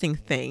interesting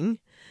thing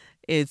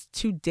is,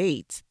 to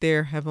date,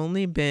 there have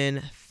only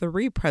been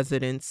 3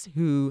 presidents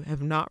who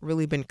have not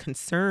really been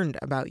concerned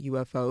about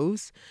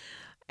UFOs,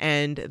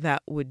 and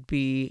that would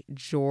be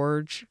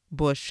George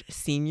Bush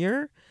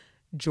Sr.,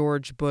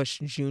 George Bush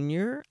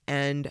Jr.,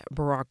 and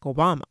Barack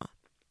Obama.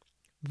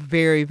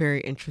 Very, very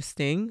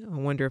interesting. I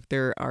wonder if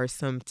there are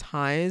some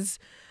ties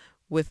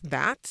with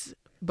that.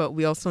 But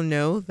we also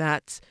know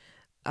that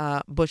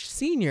Bush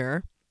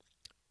Sr.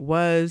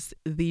 was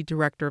the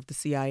director of the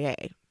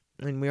CIA.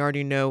 And we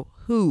already know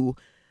who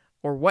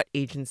or what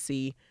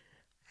agency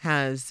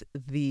has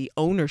the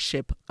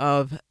ownership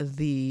of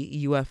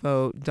the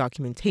UFO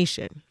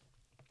documentation.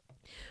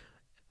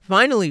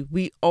 Finally,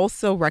 we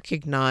also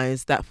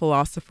recognize that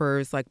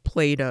philosophers like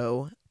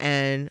Plato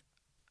and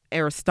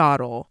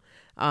Aristotle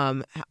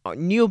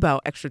knew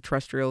about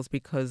extraterrestrials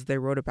because they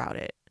wrote about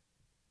it.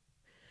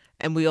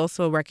 And we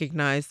also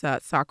recognize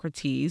that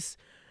Socrates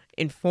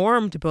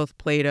informed both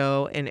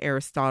Plato and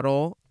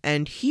Aristotle,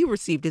 and he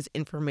received his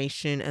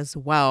information as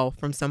well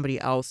from somebody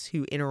else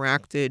who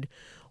interacted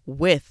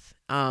with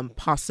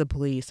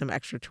possibly some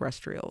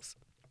extraterrestrials.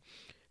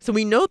 So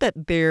we know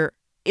that there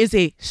is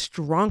a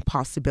strong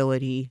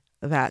possibility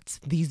that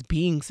these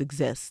beings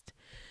exist.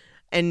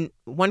 And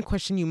one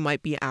question you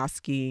might be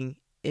asking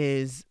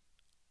is,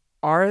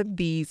 are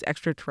these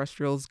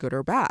extraterrestrials good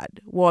or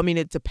bad? Well, I mean,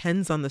 it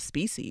depends on the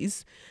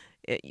species.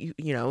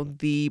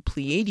 The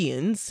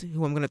Pleiadians,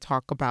 who I'm going to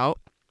talk about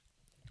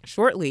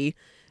shortly,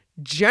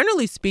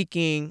 generally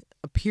speaking,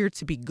 appear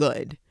to be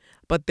good.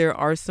 But there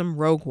are some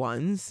rogue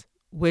ones,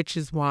 which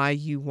is why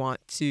you want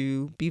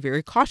to be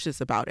very cautious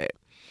about it.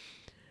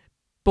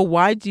 But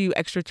why do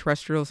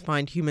extraterrestrials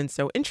find humans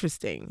so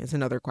interesting is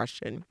another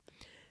question.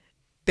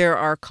 There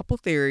are a couple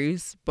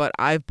theories, but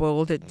I've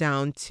boiled it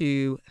down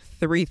to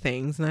 3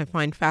 things, and I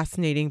find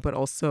fascinating but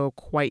also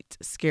quite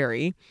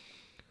scary.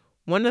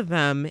 One of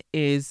them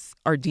is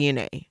our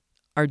DNA.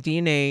 Our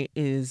DNA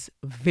is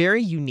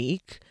very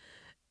unique.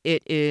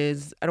 It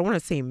is, I don't want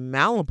to say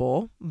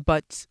malleable,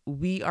 but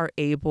we are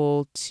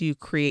able to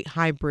create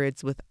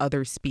hybrids with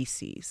other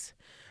species.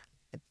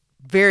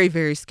 Very,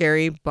 very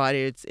scary, but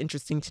it's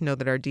interesting to know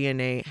that our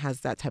DNA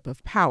has that type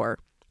of power.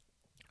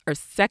 The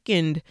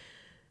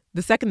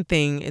second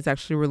thing is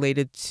actually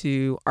related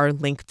to our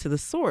link to the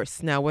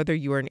source. Now, whether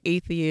you are an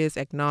atheist,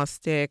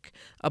 agnostic,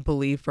 a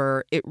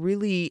believer, it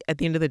really, at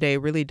the end of the day,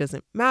 really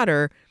doesn't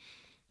matter,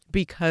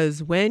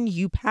 because when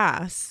you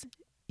pass,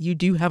 you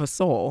do have a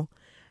soul,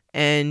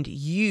 and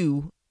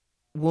you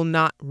will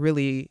not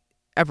really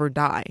ever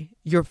die.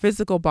 Your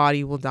physical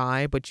body will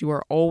die, but you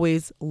are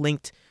always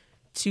linked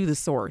to the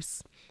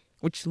source,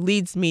 which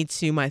leads me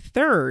to my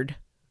third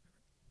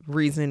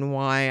reason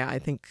why I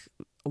think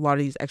a lot of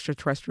these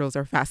extraterrestrials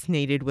are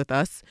fascinated with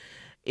us,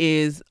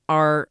 is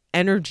our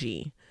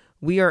energy.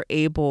 We are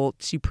able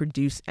to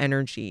produce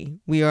energy.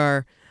 We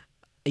are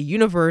a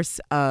universe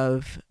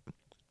of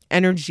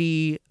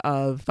energy,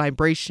 of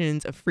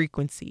vibrations, of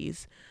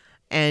frequencies.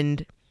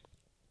 And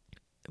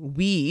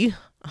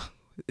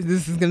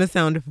this is going to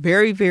sound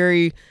very,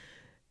 very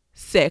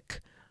sick,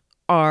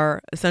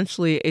 are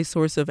essentially a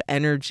source of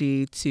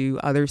energy to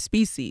other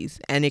species,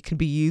 and it can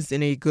be used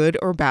in a good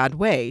or bad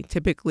way.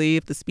 Typically,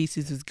 if the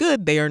species is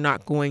good, they are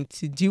not going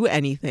to do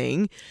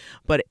anything,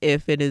 but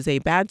if it is a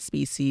bad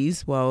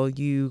species, well,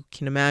 you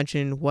can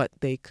imagine what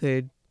they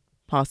could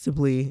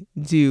possibly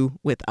do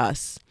with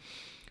us.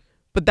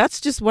 But that's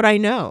just what I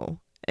know,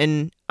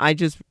 and I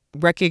just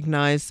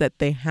recognize that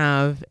they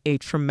have a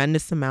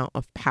tremendous amount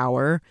of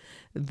power.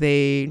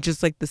 They,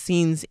 just like the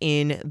scenes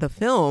in the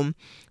film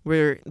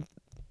where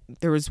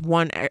there was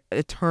one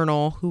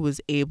Eternal who was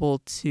able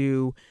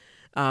to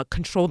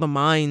control the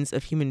minds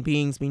of human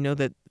beings. We know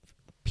that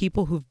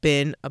people who've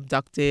been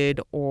abducted,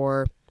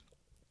 or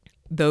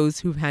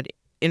those who've had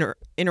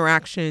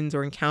interactions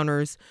or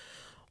encounters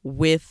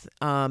with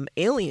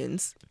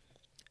aliens,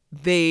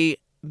 they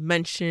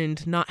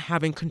mentioned not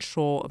having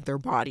control of their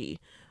body.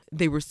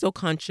 They were still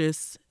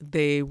conscious,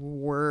 they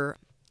were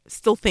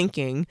still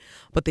thinking,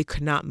 but they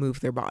could not move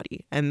their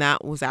body. And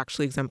that was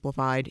actually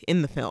exemplified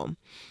in the film.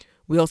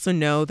 We also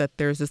know that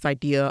there's this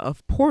idea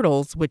of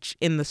portals, which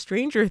in the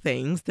Stranger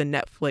Things, the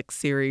Netflix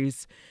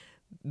series,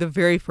 the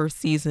very first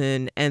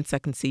season and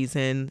second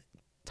season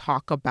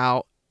talk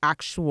about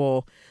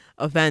actual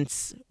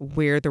events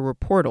where there were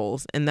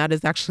portals. And that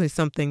is actually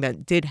something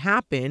that did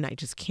happen. I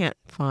just can't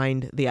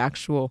find the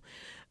actual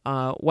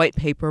white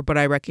paper, but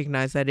I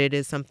recognize that it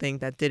is something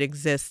that did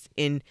exist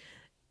in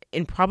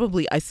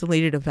probably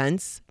isolated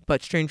events,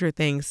 but Stranger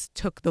Things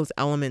took those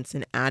elements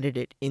and added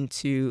it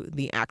into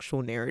the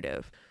actual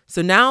narrative.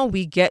 So now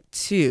we get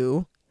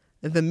to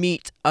the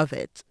meat of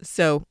it.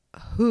 So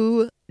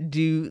who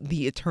do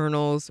the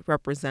Eternals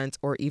represent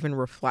or even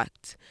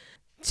reflect?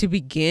 To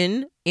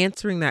begin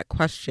answering that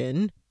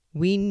question,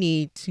 we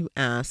need to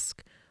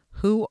ask,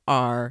 who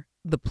are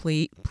the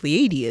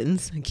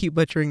Pleiadians? I keep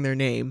butchering their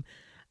name.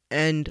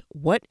 And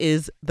what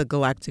is the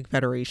Galactic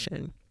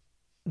Federation?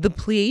 The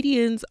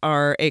Pleiadians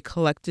are a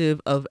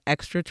collective of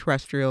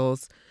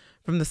extraterrestrials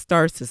from the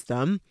star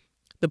system,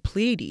 the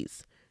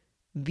Pleiades.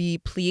 The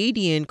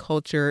Pleiadian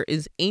culture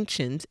is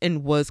ancient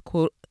and was,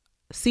 quote,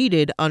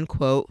 seeded,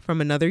 unquote,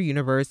 from another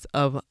universe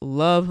of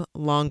love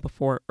long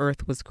before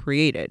Earth was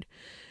created.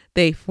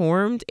 They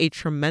formed a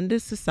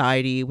tremendous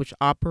society which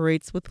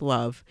operates with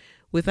love,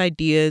 with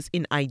ideas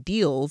and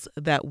ideals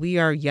that we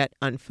are yet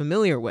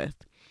unfamiliar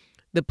with.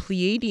 The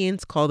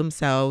Pleiadians call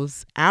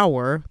themselves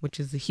our, which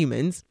is the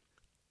humans,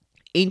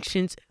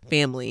 ancient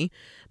family,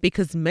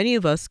 because many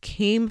of us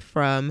came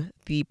from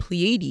the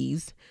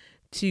Pleiades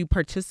to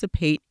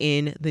participate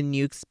in the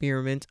new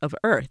experiment of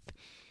Earth.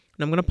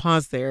 And I'm going to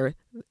pause there.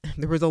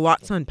 There was a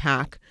lot to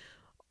unpack.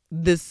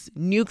 This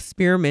new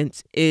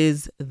experiment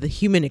is the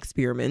human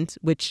experiment,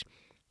 which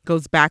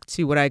goes back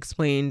to what I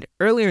explained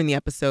earlier in the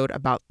episode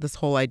about this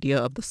whole idea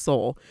of the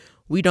soul.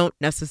 We don't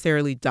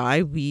necessarily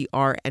die. We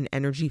are an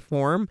energy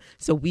form.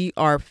 So we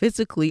are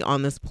physically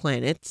on this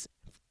planet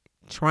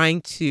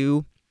trying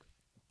to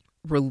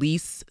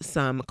release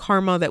some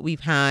karma that we've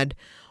had,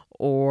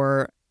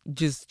 or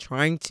just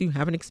trying to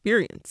have an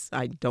experience.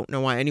 I don't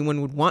know why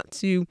anyone would want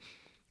to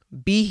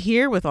be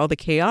here with all the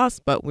chaos,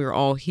 but we're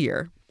all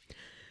here.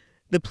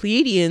 The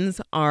Pleiadians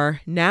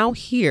are now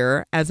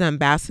here as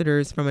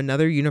ambassadors from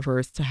another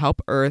universe to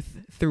help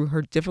Earth through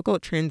her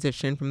difficult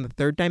transition from the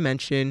third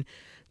dimension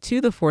to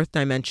the fourth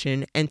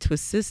dimension, and to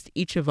assist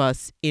each of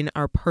us in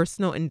our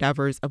personal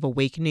endeavors of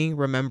awakening,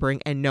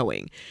 remembering, and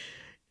knowing.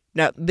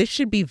 Now, this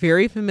should be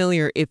very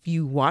familiar if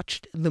you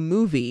watched the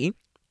movie,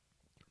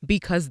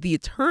 because the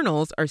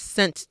Eternals are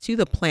sent to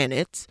the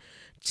planet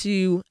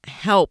to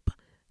help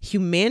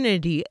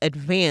humanity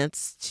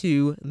advance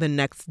to the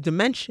next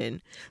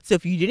dimension. So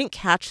if you didn't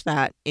catch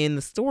that in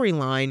the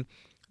storyline,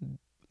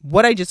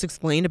 what I just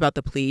explained about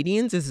the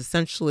Pleiadians is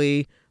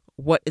essentially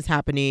what is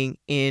happening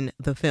in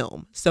the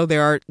film. So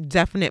there are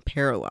definite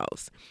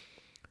parallels.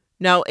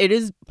 Now, it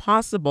is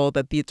possible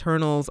that the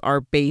Eternals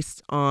are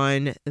based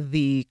on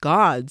the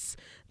gods,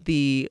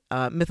 the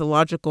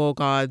mythological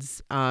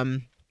gods,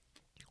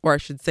 or I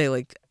should say,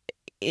 like,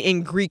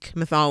 in Greek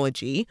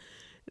mythology,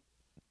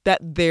 that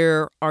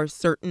there are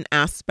certain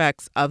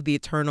aspects of the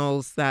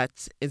Eternals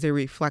that is a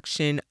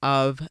reflection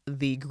of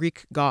the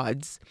Greek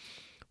gods.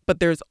 But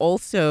there's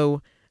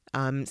also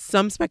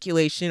some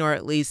speculation, or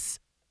at least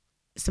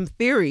some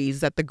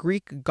theories, that the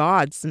Greek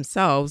gods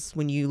themselves,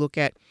 when you look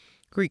at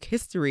Greek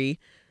history,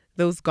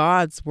 those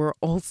gods were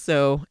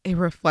also a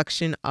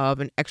reflection of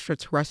an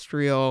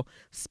extraterrestrial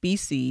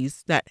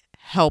species that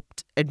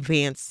helped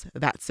advance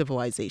that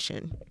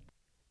civilization.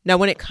 Now,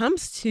 when it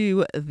comes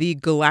to the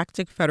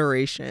Galactic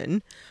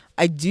Federation,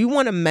 I do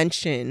want to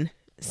mention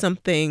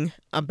something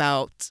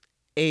about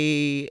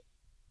an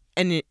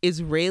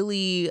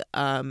Israeli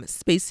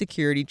space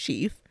security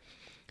chief,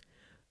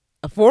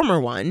 a former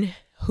one,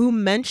 who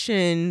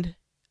mentioned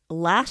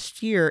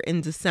last year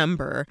in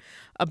December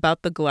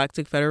about the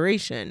Galactic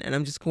Federation. And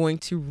I'm just going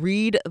to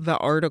read the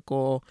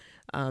article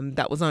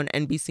that was on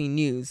NBC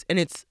News. And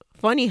it's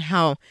funny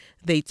how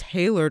they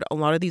tailored a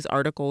lot of these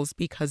articles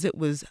because it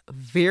was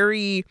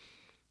very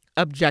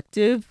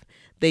objective.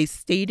 They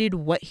stated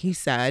what he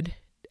said.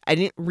 I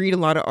didn't read a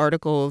lot of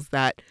articles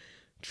that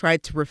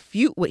tried to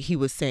refute what he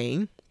was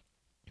saying,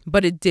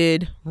 but it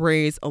did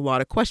raise a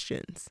lot of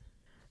questions.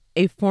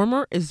 A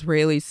former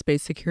Israeli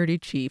space security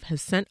chief has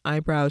sent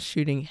eyebrows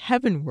shooting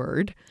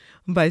heavenward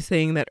by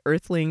saying that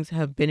Earthlings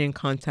have been in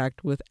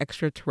contact with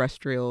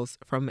extraterrestrials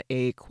from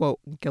a, quote,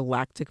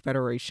 galactic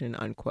federation,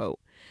 unquote.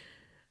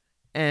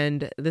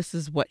 And this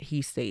is what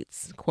he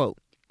states, quote,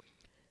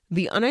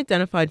 "The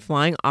unidentified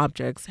flying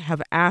objects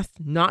have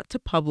asked not to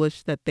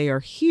publish that they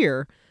are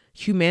here.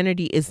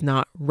 Humanity is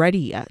not ready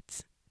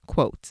yet,"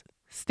 quote,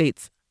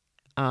 states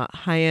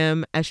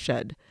Hayam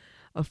Eshed,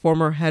 a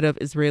former head of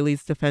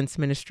Israel's Defense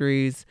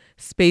Ministry's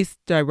Space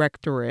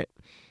Directorate,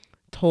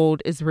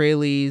 told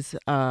Israelis,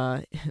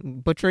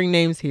 butchering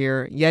names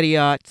here,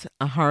 Yediot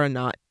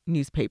Aharonot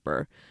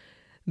newspaper.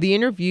 The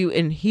interview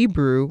in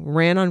Hebrew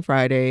ran on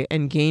Friday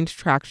and gained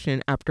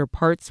traction after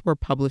parts were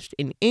published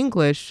in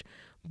English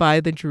by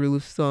the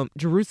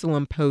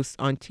Jerusalem Post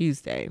on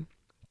Tuesday.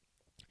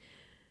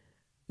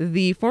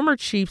 The former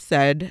chief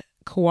said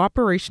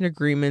cooperation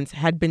agreements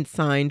had been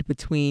signed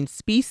between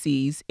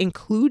species,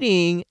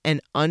 including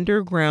an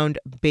underground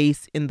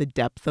base in the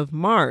depths of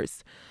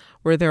Mars,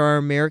 where there are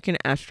American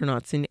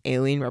astronauts and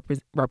alien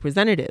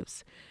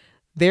representatives.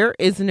 There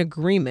is an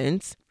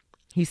agreement,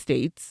 he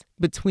states,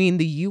 between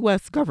the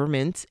U.S.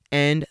 government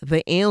and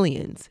the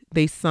aliens.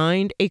 They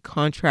signed a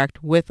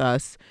contract with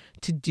us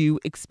to do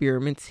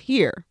experiments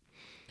here.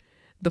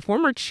 The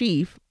former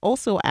chief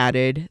also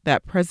added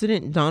that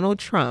President Donald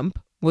Trump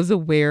was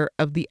aware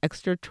of the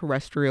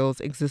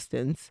extraterrestrials'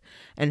 existence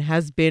and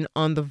has been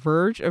on the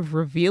verge of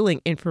revealing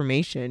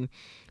information,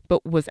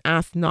 but was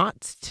asked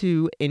not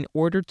to in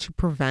order to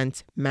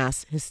prevent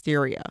mass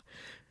hysteria.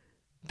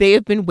 They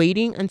have been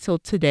waiting until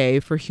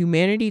today for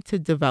humanity to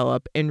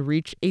develop and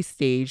reach a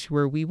stage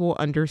where we will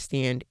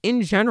understand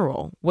in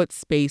general what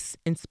space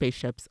and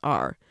spaceships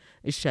are,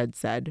 Ished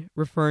said,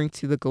 referring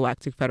to the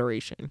Galactic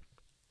Federation.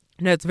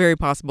 Now, it's very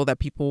possible that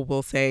people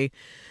will say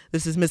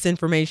this is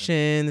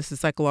misinformation, this is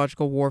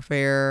psychological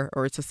warfare,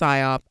 or it's a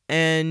psyop.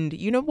 And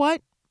you know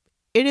what?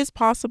 It is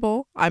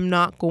possible. I'm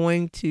not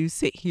going to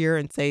sit here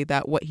and say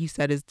that what he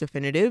said is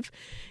definitive.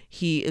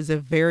 He is a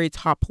very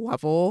top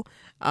level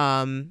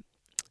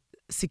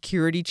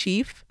security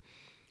chief.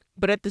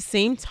 But at the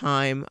same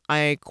time,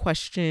 I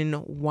question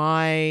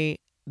why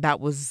that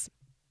was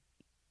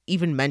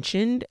even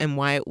mentioned and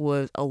why it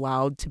was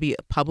allowed to be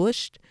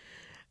published.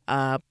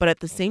 But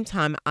at the same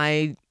time,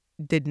 I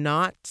did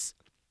not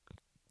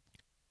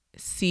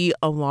see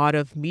a lot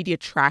of media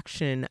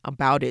traction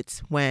about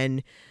it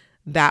when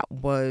that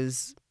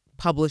was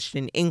published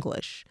in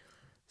English.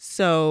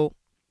 So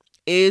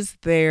is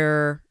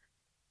there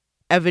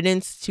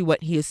evidence to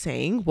what he is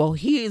saying? Well,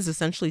 he is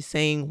essentially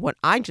saying what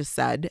I just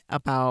said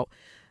about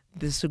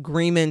this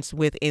agreement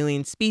with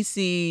alien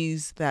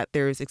species, that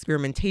there's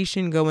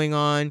experimentation going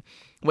on.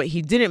 What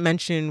he didn't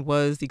mention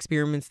was the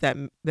experiments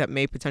that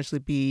may potentially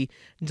be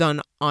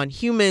done on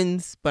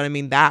humans, but I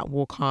mean, that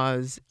will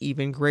cause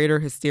even greater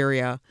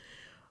hysteria.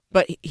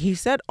 But he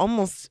said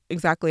almost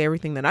exactly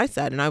everything that I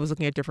said, and I was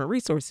looking at different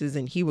resources,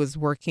 and he was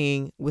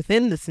working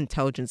within this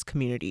intelligence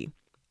community.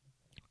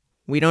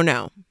 We don't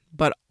know,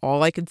 but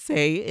all I could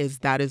say is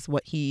that is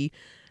what he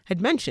had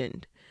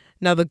mentioned.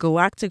 Now, the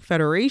Galactic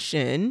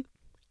Federation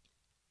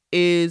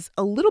is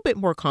a little bit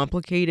more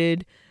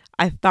complicated.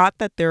 I thought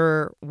that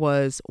there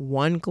was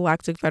one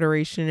Galactic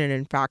Federation, and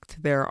in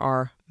fact, there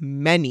are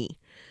many.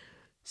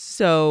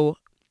 So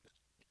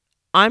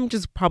I'm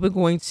just probably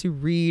going to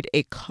read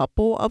a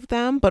couple of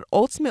them, but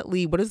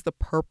ultimately, what is the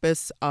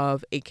purpose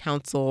of a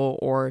council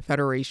or a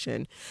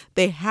federation?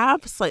 They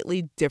have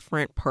slightly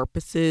different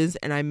purposes,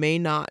 and I may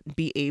not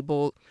be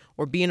able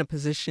or be in a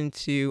position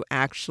to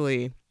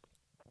actually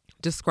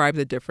describe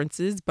the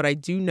differences, but I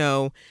do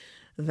know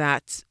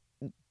that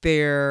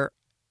there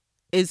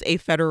is a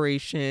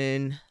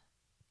federation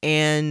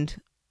and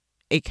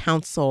a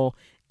council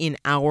in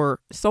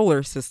our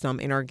solar system,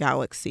 in our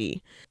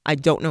galaxy. I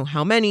don't know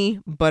how many,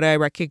 but I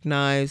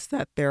recognize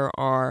that there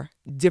are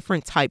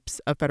different types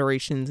of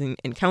federations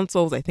and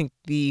councils. I think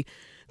the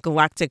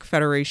Galactic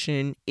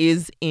Federation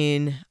is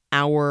in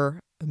our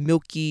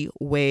Milky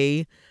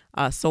Way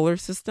solar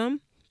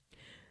system.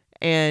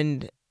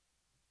 And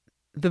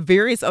the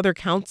various other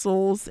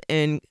councils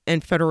and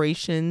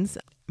federations,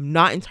 I'm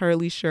not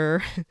entirely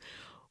sure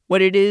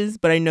what it is,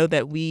 but I know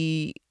that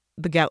the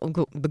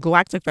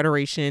Galactic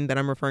Federation that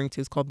I'm referring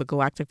to is called the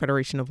Galactic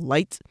Federation of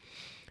Light.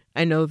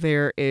 I know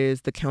there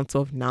is the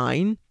Council of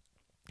Nine,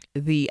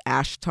 the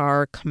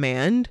Ashtar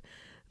Command,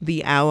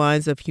 the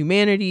Allies of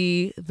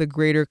Humanity, the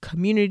Greater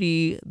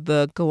Community,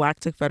 the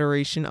Galactic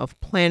Federation of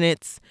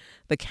Planets,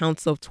 the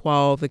Council of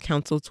 12, the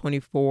Council of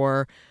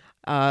 24,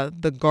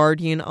 the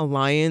Guardian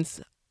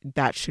Alliance.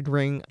 That should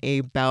ring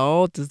a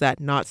bell. Does that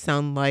not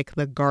sound like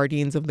the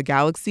Guardians of the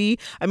Galaxy?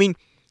 I mean,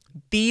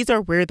 these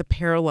are where the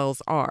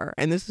parallels are.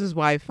 And this is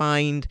why I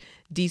find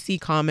DC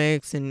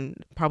Comics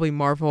and probably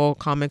Marvel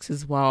Comics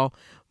as well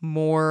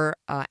more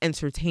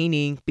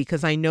entertaining,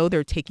 because I know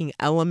they're taking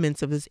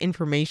elements of this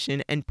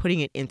information and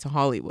putting it into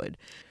Hollywood.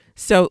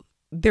 So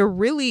they're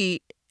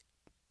really,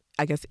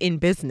 I guess, in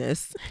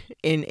business,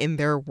 in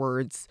their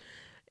words,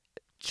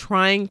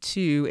 trying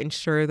to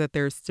ensure that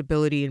there's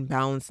stability and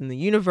balance in the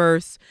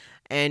universe.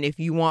 And if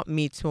you want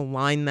me to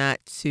align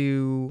that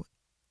to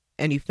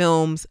any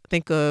films,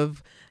 think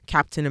of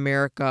Captain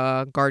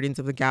America, Guardians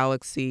of the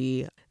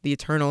Galaxy, The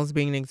Eternals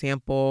being an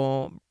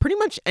example. Pretty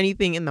much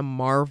anything in the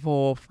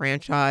Marvel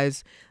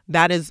franchise,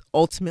 that is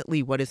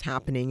ultimately what is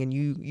happening, and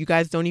you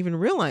guys don't even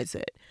realize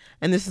it.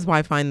 And this is why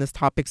I find this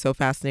topic so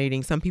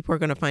fascinating. Some people are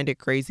going to find it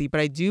crazy, but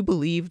I do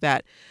believe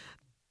that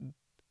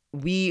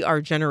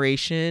our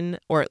generation,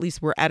 or at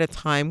least we're at a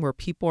time where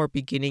people are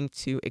beginning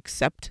to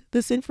accept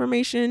this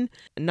information.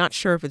 I'm not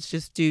sure if it's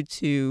just due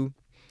to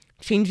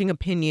changing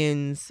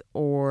opinions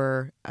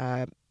or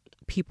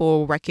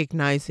people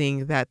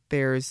recognizing that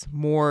there's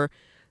more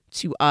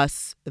to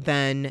us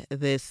than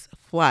this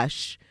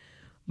flesh.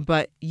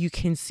 But you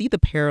can see the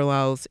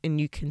parallels, and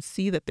you can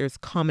see that there's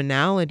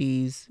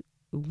commonalities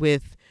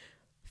with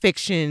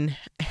fiction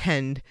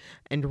and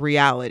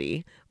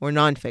reality, or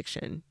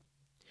nonfiction.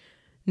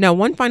 Now,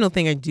 one final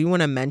thing I do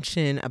want to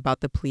mention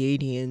about the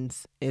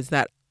Pleiadians is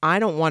that I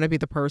don't want to be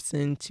the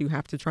person to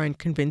have to try and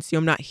convince you.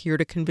 I'm not here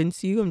to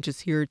convince you. I'm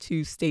just here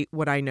to state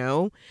what I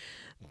know.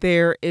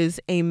 There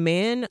is a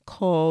man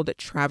called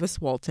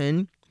Travis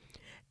Walton,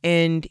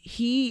 and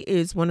he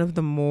is one of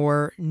the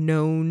more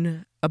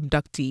known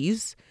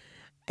abductees.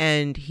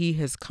 And he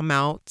has come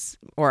out,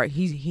 or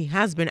he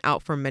has been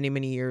out for many,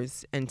 many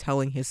years and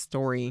telling his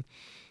story.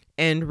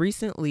 And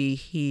recently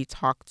he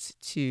talked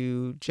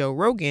to Joe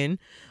Rogan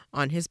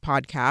on his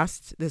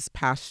podcast this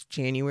past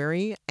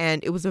January.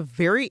 And it was a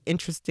very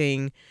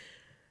interesting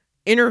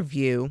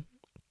interview.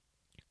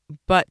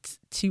 But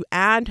to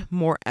add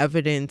more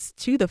evidence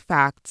to the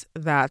fact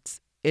that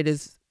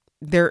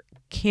there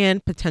can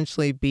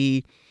potentially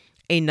be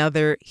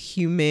another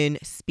human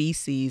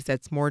species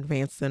that's more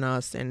advanced than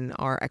us and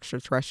are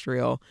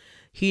extraterrestrial,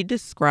 he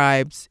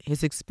describes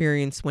his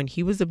experience when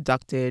he was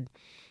abducted,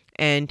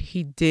 and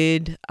he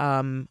did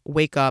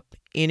wake up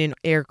in an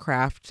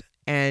aircraft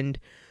and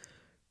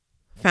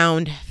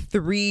found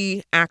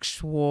three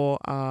actual,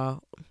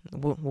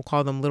 we'll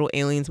call them little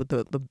aliens with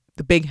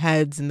the big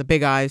heads and the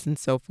big eyes and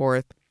so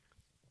forth.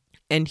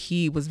 And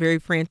he was very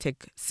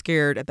frantic,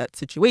 scared at that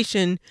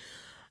situation,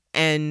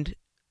 and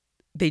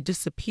they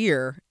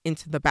disappear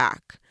into the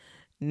back.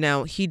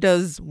 Now, he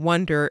does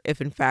wonder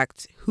if, in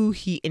fact, who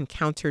he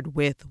encountered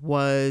with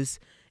was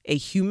a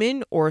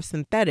human or a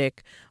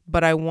synthetic,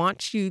 but I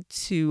want you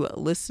to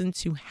listen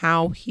to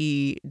how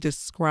he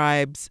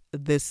describes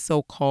this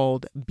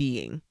so-called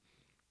being.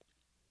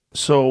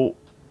 So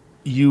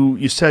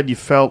you said you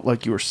felt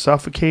like you were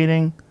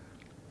suffocating.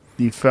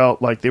 You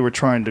felt like they were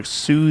trying to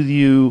soothe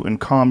you and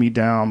calm you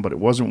down, but it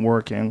wasn't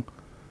working.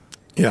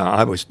 Yeah,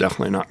 I was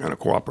definitely not going to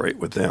cooperate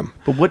with them.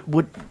 But what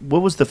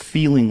was the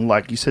feeling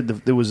like? You said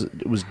it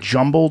was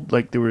jumbled,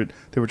 like they were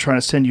trying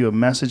to send you a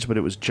message, but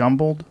it was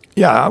jumbled.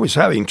 Yeah, I was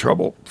having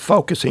trouble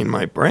focusing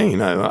my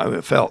brain.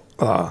 I felt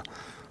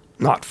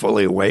not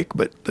fully awake,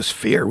 but this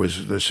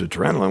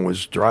adrenaline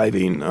was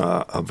driving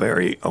a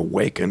very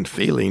awakened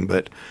feeling,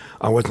 but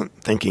I wasn't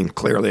thinking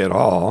clearly at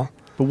all.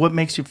 But what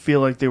makes you feel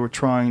like they were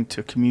trying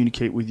to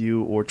communicate with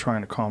you or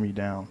trying to calm you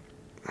down?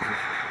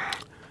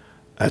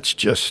 That's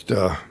just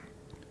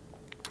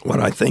what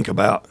I think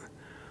about,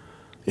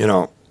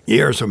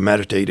 years of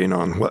meditating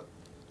on what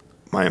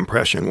my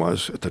impression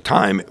was. At the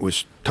time, it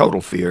was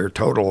total fear,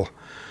 total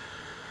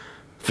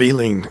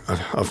feeling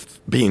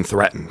of being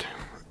threatened.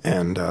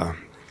 And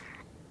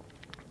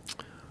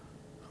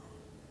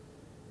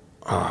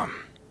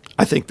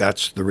I think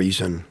that's the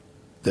reason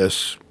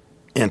this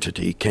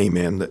entity came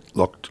in that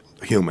looked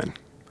human.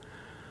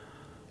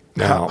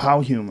 Now,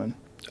 how human?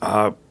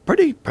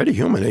 Pretty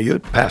human.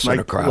 You'd pass in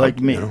a crowd. Like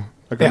me,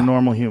 like a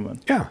normal human.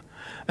 Yeah.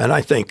 And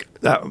I think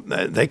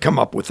that they come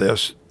up with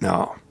this.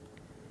 Now,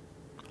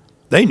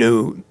 they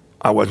knew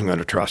I wasn't going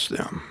to trust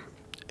them.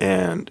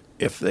 And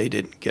if they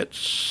didn't get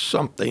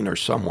something or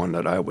someone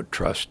that I would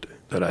trust,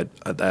 that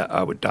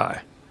I would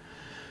die.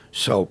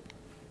 So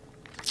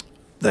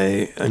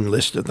they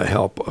enlisted the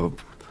help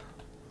of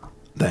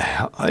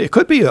it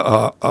could be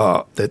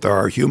that there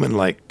are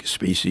human-like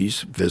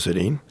species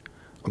visiting.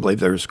 I believe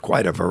there's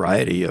quite a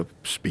variety of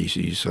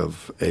species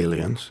of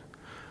aliens.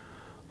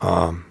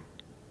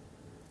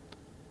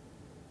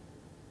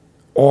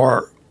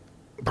 Or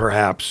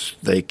perhaps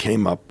they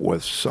came up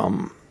with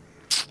some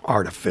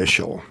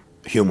artificial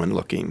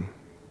human-looking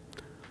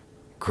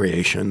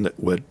creation that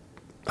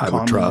I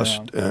would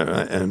trust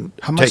and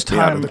take me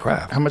out of the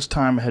craft. How much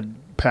time had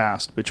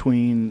passed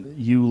between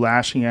you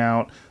lashing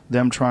out,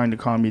 them trying to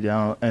calm you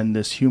down, and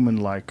this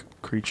human-like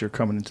creature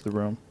coming into the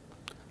room?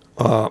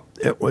 I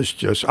was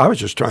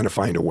just trying to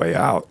find a way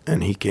out,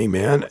 and he came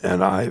in,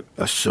 and I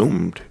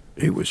assumed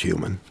he was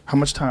human. How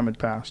much time had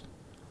passed?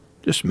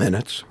 Just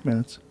minutes.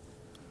 Minutes.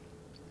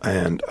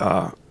 And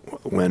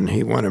when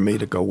he wanted me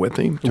to go with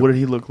him, what did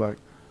he look like?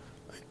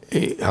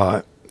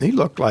 He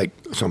looked like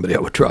somebody I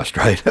would trust,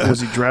 right? Was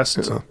he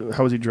dressed?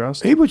 How was he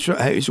dressed?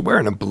 He's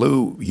wearing a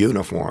blue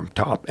uniform,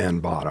 top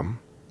and bottom.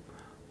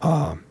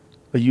 A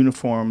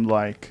uniform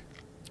like?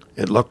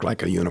 It looked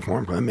like a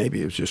uniform.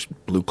 Maybe it was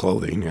just blue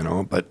clothing,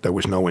 but there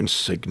was no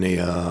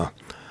insignia,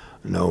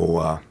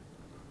 no,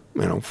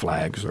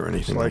 flags or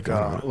anything like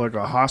that. Like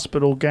a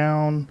hospital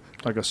gown,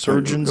 like a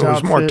surgeon's outfit? It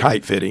was more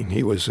tight-fitting.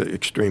 He was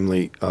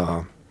extremely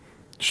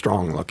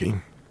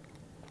strong-looking.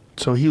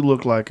 So he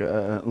looked like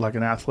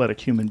an athletic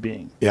human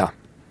being. Yeah.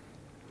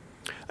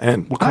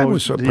 And I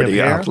was a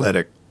pretty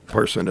athletic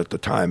person at the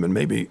time, and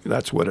maybe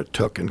that's what it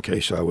took in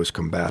case I was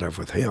combative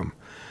with him.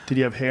 Did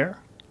he have hair?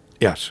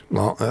 Yes,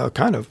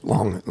 kind of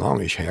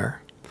longish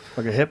hair.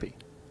 Like a hippie?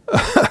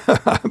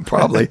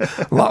 Probably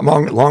a lot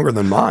longer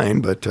than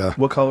mine, but...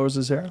 what color was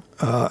his hair?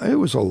 It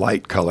was a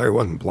light color. It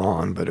wasn't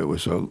blonde, but it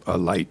was a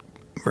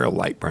real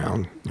light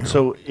brown.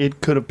 So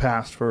it could have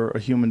passed for a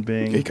human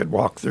being. He could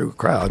walk through a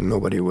crowd and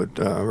nobody would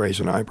raise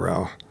an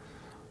eyebrow.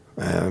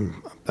 And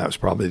that was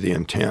probably the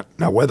intent.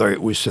 Now, whether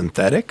it was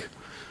synthetic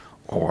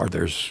or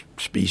there's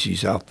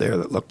species out there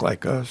that look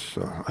like us,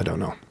 I don't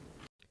know.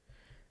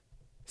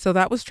 So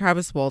that was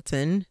Travis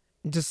Walton.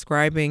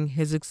 describing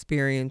his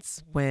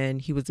experience when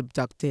he was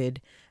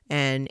abducted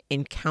and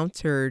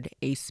encountered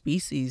a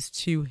species,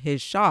 to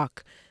his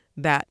shock,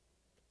 that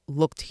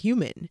looked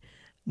human.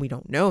 We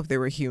don't know if they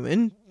were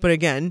human, but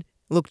again,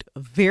 looked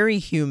very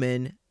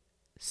human,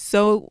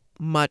 so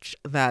much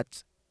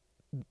that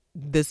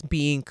this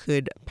being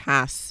could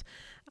pass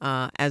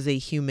as a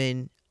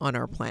human on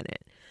our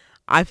planet.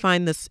 I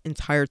find this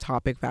entire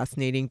topic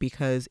fascinating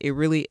because it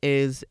really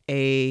is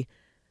a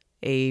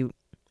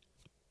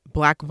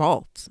black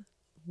vault.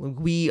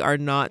 We are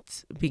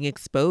not being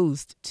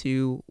exposed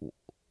to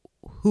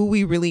who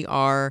we really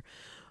are.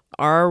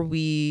 Are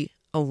we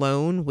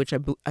alone? Which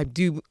I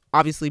do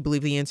obviously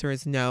believe the answer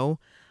is no.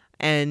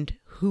 And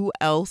who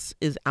else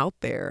is out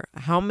there?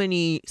 How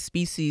many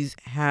species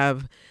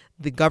have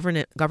the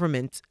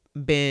government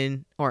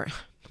been, or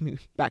let me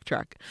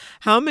backtrack.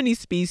 How many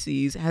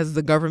species has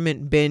the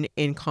government been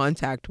in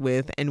contact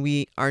with and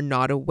we are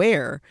not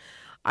aware?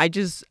 I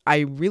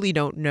really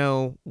don't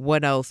know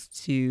what else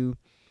to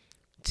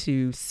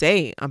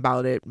say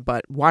about it,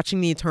 but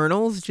watching the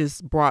Eternals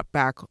just brought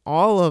back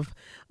all of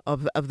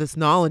this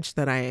knowledge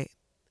that I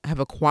have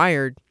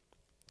acquired.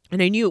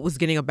 And I knew it was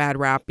getting a bad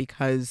rap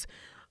because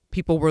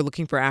people were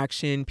looking for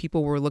action.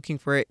 People were looking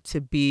for it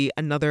to be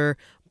another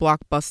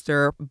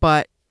blockbuster,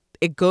 but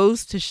it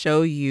goes to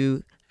show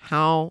you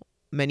how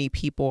many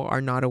people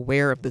are not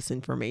aware of this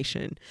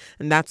information.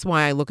 And that's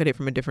why I look at it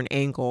from a different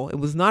angle. It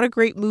was not a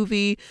great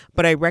movie,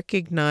 but I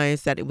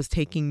recognize that it was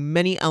taking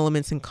many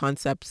elements and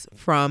concepts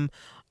from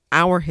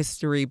our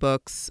history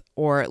books,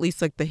 or at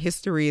least like the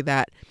history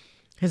that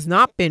has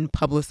not been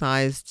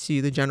publicized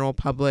to the general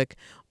public,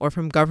 or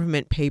from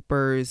government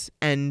papers.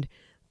 And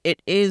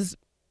it is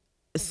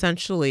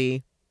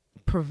essentially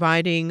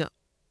providing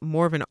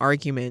more of an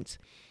argument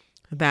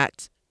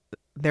that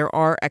there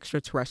are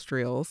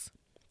extraterrestrials.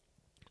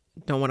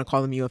 Don't want to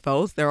call them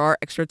UFOs. There are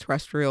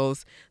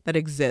extraterrestrials that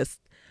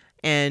exist,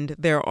 and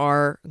there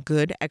are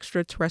good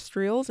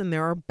extraterrestrials and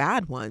there are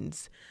bad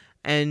ones.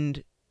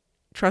 And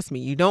trust me,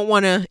 you don't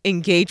want to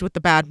engage with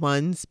the bad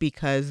ones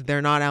because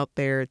they're not out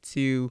there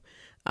to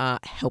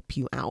help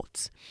you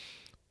out.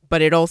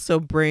 But it also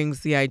brings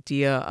the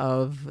idea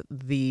of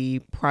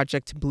the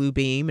Project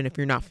Bluebeam. And if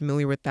you're not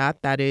familiar with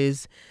that, that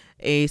is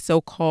a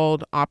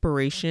so-called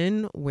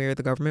operation where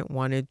the government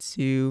wanted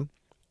to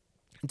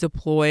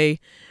deploy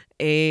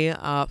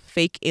a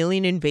fake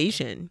alien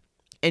invasion.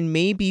 And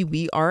maybe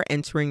we are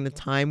entering the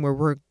time where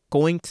we're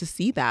going to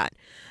see that.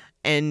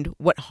 And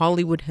what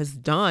Hollywood has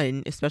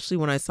done, especially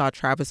when I saw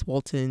Travis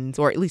Walton's,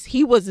 or at least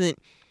he wasn't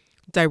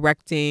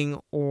directing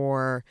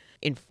or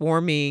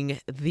informing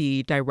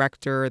the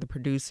director, the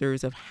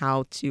producers, of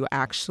how to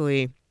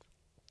actually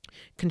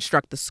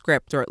construct the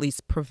script, or at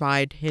least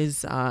provide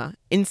his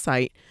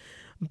insight.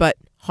 But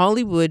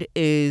Hollywood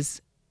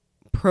is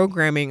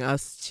programming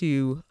us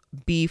to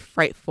be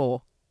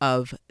frightful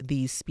of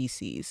these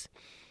species.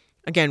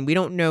 Again, we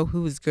don't know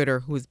who is good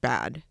or who is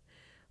bad,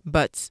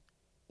 but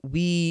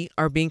we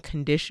are being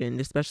conditioned,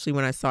 especially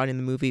when I saw it in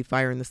the movie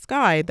Fire in the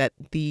Sky, that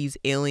these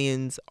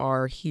aliens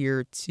are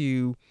here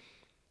to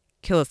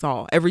kill us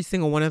all. Every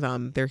single one of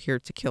them, they're here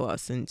to kill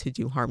us and to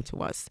do harm to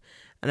us.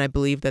 And I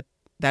believe that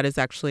that is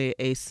actually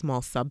a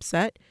small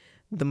subset.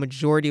 The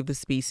majority of the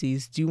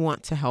species do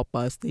want to help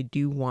us. They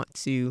do want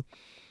to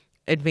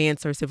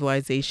advance our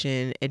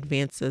civilization,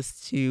 advance us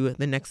to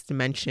the next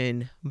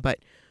dimension, but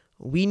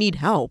we need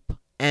help.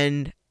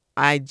 And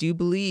I do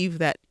believe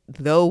that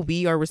though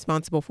we are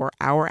responsible for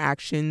our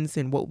actions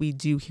and what we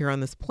do here on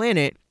this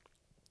planet,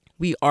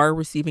 we are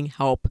receiving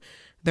help.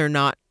 They're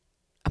not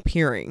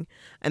appearing.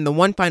 And the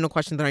one final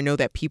question that I know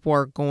that people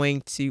are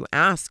going to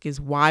ask is,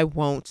 why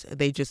won't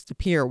they just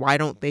appear? Why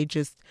don't they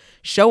just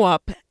show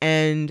up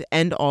and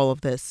end all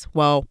of this?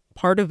 Well,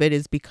 part of it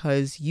is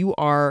because you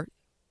are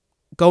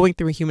going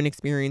through a human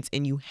experience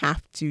and you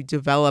have to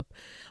develop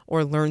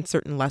or learn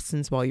certain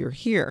lessons while you're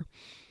here.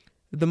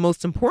 The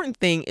most important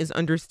thing is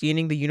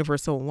understanding the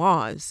universal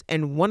laws.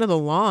 And one of the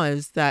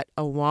laws that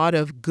a lot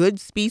of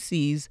good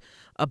species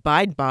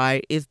abide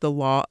by is the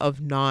law of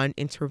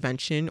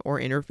non-intervention or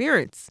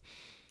interference.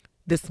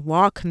 This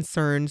law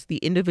concerns the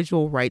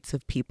individual rights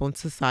of people in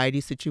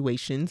society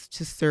situations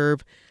to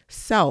serve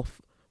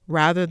self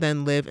rather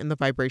than live in the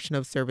vibration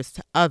of service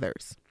to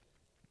others.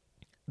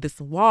 This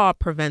law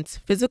prevents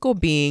physical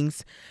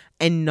beings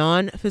and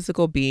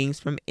non-physical beings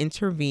from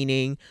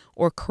intervening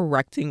or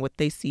correcting what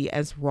they see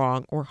as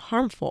wrong or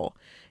harmful.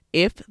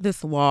 If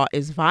this law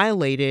is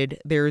violated,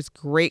 there is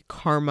great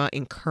karma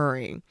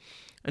incurring.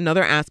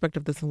 Another aspect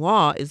of this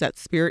law is that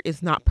spirit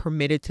is not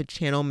permitted to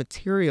channel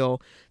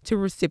material to a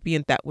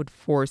recipient that would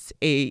force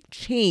a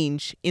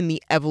change in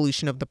the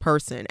evolution of the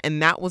person.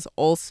 And that was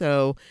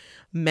also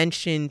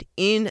mentioned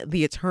in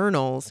the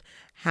Eternals,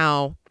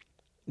 how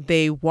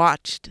they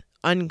watched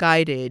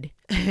unguided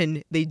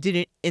and they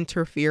didn't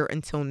interfere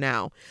until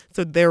now.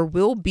 So there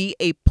will be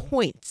a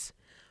point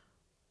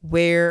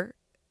where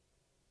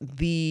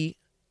the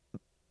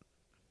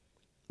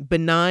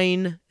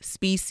benign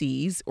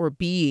species or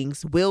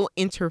beings will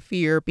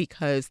interfere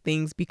because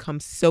things become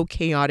so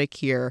chaotic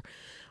here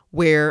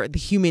where the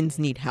humans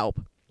need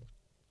help.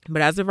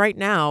 But as of right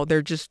now,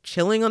 they're just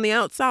chilling on the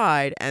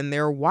outside and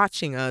they're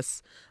watching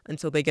us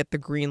until they get the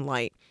green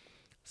light.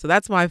 So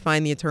that's why I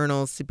find The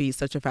Eternals to be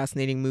such a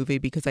fascinating movie,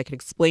 because I can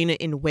explain it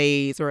in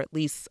ways, or at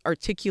least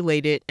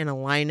articulate it and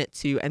align it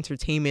to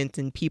entertainment,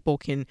 and people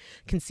can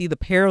see the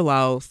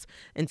parallels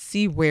and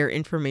see where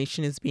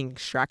information is being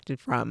extracted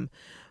from.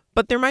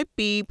 But there might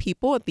be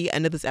people at the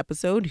end of this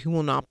episode who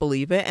will not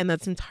believe it, and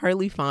that's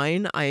entirely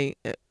fine. I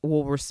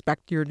will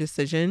respect your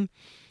decision,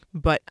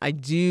 but I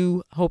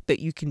do hope that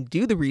you can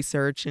do the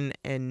research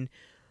and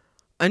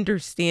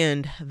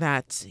understand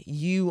that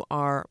you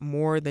are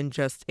more than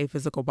just a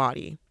physical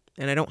body.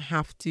 And I don't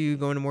have to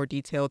go into more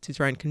detail to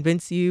try and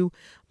convince you,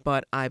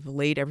 but I've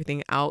laid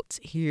everything out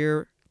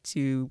here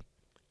to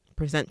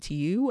present to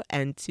you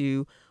and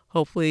to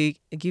hopefully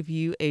give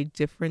you a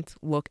different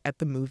look at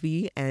the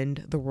movie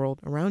and the world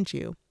around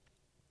you.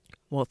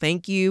 Well,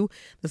 thank you.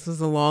 This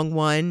was a long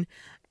one,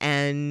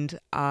 and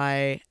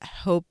I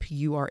hope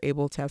you are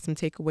able to have some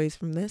takeaways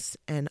from this,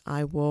 and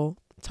I will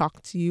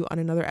talk to you on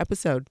another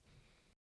episode.